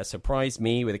surprise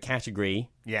me with a category.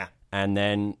 Yeah. And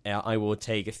then I will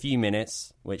take a few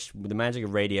minutes, which with the magic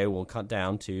of radio will cut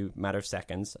down to a matter of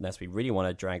seconds, unless we really want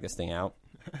to drag this thing out.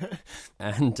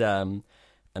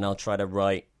 And I'll try to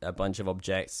write a bunch of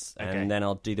objects, Okay. and then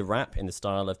I'll do the rap in the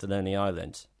style of The Lonely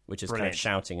Island, which is kind Brilliant. of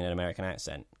shouting in an American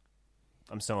accent.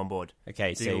 I'm so on board.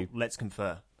 Okay, Dougal, so let's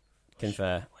confer.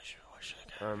 confer.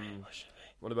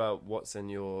 What about what's in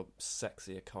your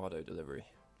sexy Ocado delivery?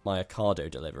 My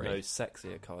Ocado delivery. No, sexy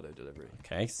Ocado delivery.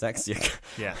 Okay, sexy.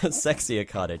 Yeah. Sexy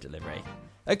Ocado delivery.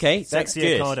 Okay, that's Sexy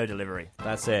good. Ocado delivery.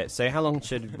 That's it. So how long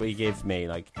should we give me?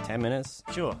 Like 10 minutes?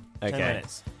 Sure. Okay. 10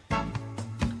 minutes.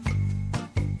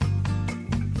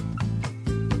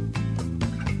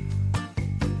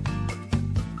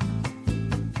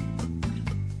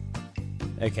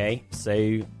 Okay, so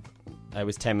it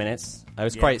was 10 minutes. I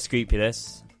was Yeah. quite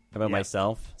scrupulous about Yeah.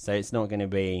 myself, so it's not going to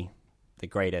be the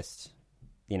greatest,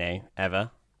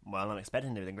 ever. Well, I'm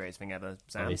expecting to be the greatest thing ever,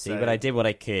 Sam. Obviously, so- but I did what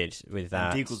I could with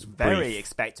that. And Dougal's very brief.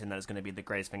 expecting that it's going to be the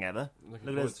greatest thing ever. Looking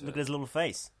Look forward to at it. his little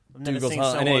face. I've never Dougal's seen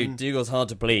hard, I someone... know, Dougal's hard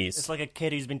to please. It's like a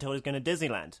kid who's been told he's going to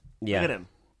Disneyland. Yeah. Look at him.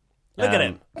 Look at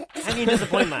him. How can you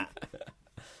disappoint that?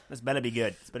 This better be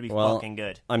good. This better be fucking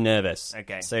good. I'm nervous.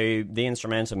 Okay. So the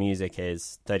instrumental music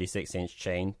is 36-inch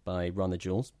Chain by Run the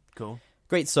Jewels. Cool.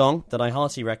 Great song that I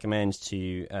heartily recommend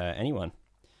to anyone.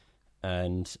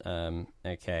 And,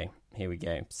 okay, here we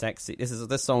go. Sexy.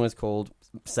 This song is called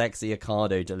Sexy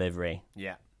Ocado Delivery.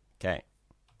 Yeah. Okay.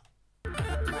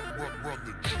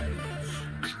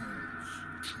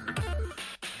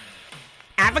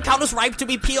 Avocados ripe to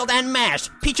be peeled and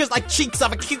mashed. Peaches like cheeks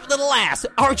of a cute little ass.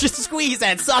 Oranges to squeeze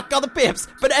and suck on the pips.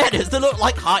 Bananas that look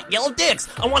like hot yellow dicks.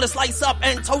 I want to slice up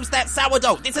and toast that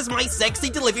sourdough. This is my sexy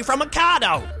delivery from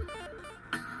Ocado.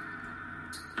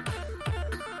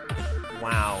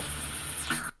 Wow.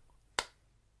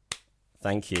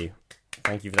 Thank you.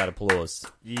 Thank you for that applause.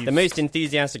 You've- The most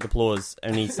enthusiastic applause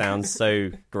only sounds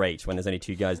so great when there's only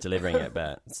two guys delivering it,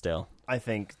 but still. I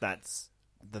think that's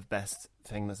the best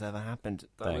thing that's ever happened.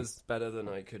 That Thanks. was better than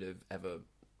I could have ever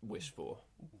wished for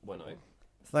when I.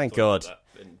 Thank thought God. about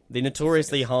that in- The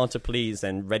notoriously hard to please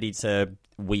and ready to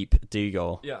weep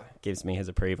Dougal Yeah. gives me his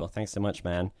approval. Thanks so much,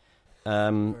 man. I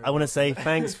want to say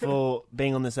thanks for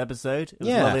being on this episode. It was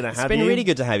yeah, lovely to it's have been you. really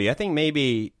good to have you. I think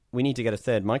maybe we need to get a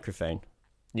third microphone.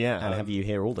 Yeah. And have you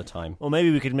here all the time. Or maybe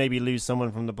we could lose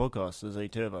someone from the podcast. There's only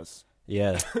two of us.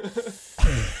 Yeah.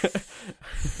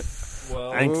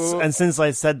 Well, And since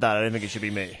I said that, I don't think it should be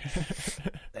me.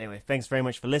 Anyway, thanks very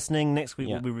much for listening. Next week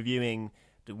Yeah. we'll be reviewing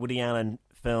the Woody Allen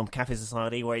film Cafe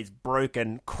Society, where he's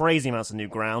broken crazy amounts of new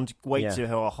ground. Wait Yeah. to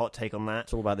hear our hot take on that.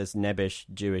 It's all about this nebbish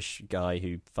Jewish guy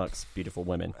who fucks beautiful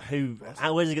women. Where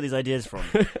does he get these ideas from?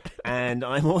 And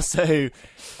I'm also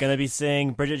going to be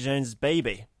seeing Bridget Jones'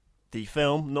 Baby, the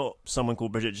film, not someone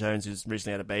called Bridget Jones who's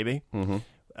recently had a baby,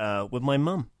 with my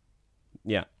mum.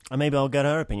 Yeah. And maybe I'll get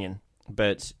her opinion.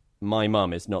 But My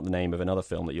Mum is not the name of another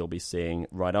film that you'll be seeing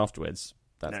right afterwards.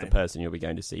 That's No. the person you'll be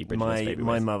going to see. Bridget Jones' Baby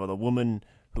My with. mother, the woman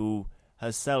who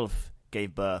herself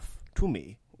gave birth to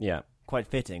me. Yeah. Quite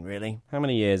fitting, really. How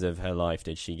many years of her life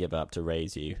did she give up to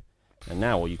raise you? And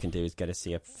now all you can do is get to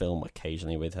see a film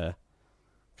occasionally with her.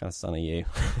 What kind of son are you?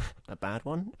 A bad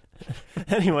one?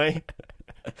 Anyway.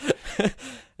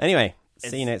 Anyway,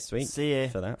 see you next week. See you.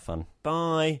 For that fun.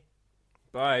 Bye.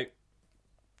 Bye.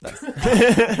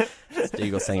 That's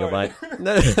Dougal saying goodbye.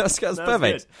 No, that's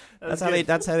perfect. good.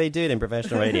 That's how they do it in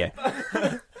professional radio.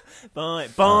 Bye.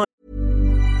 Bye.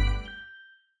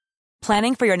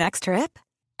 Planning for your next trip?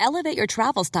 Elevate your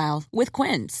travel style with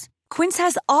Quince. Quince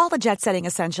has all the jet-setting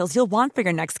essentials you'll want for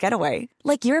your next getaway,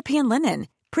 like European linen,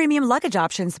 premium luggage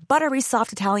options, buttery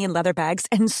soft Italian leather bags,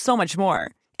 and so much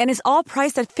more. And is all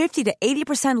priced at 50 to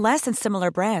 80% less than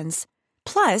similar brands.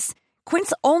 Plus,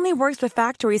 Quince only works with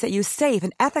factories that use safe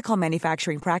and ethical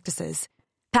manufacturing practices.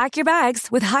 Pack your bags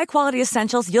with high-quality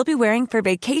essentials you'll be wearing for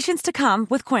vacations to come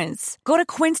with Quince. Go to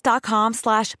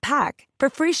quince.com/pack for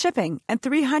free shipping and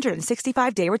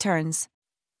 365-day returns.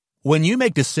 When you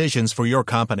make decisions for your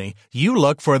company, you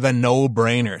look for the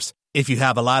no-brainers. If you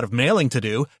have a lot of mailing to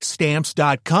do,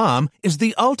 Stamps.com is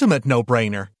the ultimate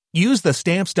no-brainer. Use the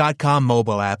Stamps.com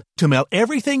mobile app to mail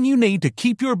everything you need to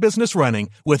keep your business running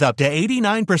with up to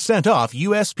 89% off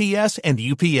USPS and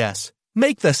UPS.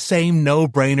 Make the same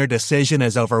no-brainer decision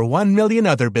as over 1 million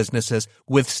other businesses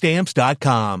with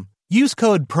Stamps.com. Use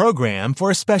code PROGRAM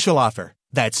for a special offer.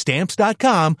 That's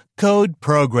Stamps.com, code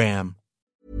PROGRAM.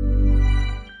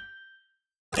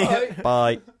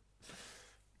 Bye.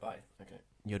 Bye. Okay.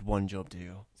 You had one job to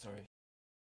do. Sorry.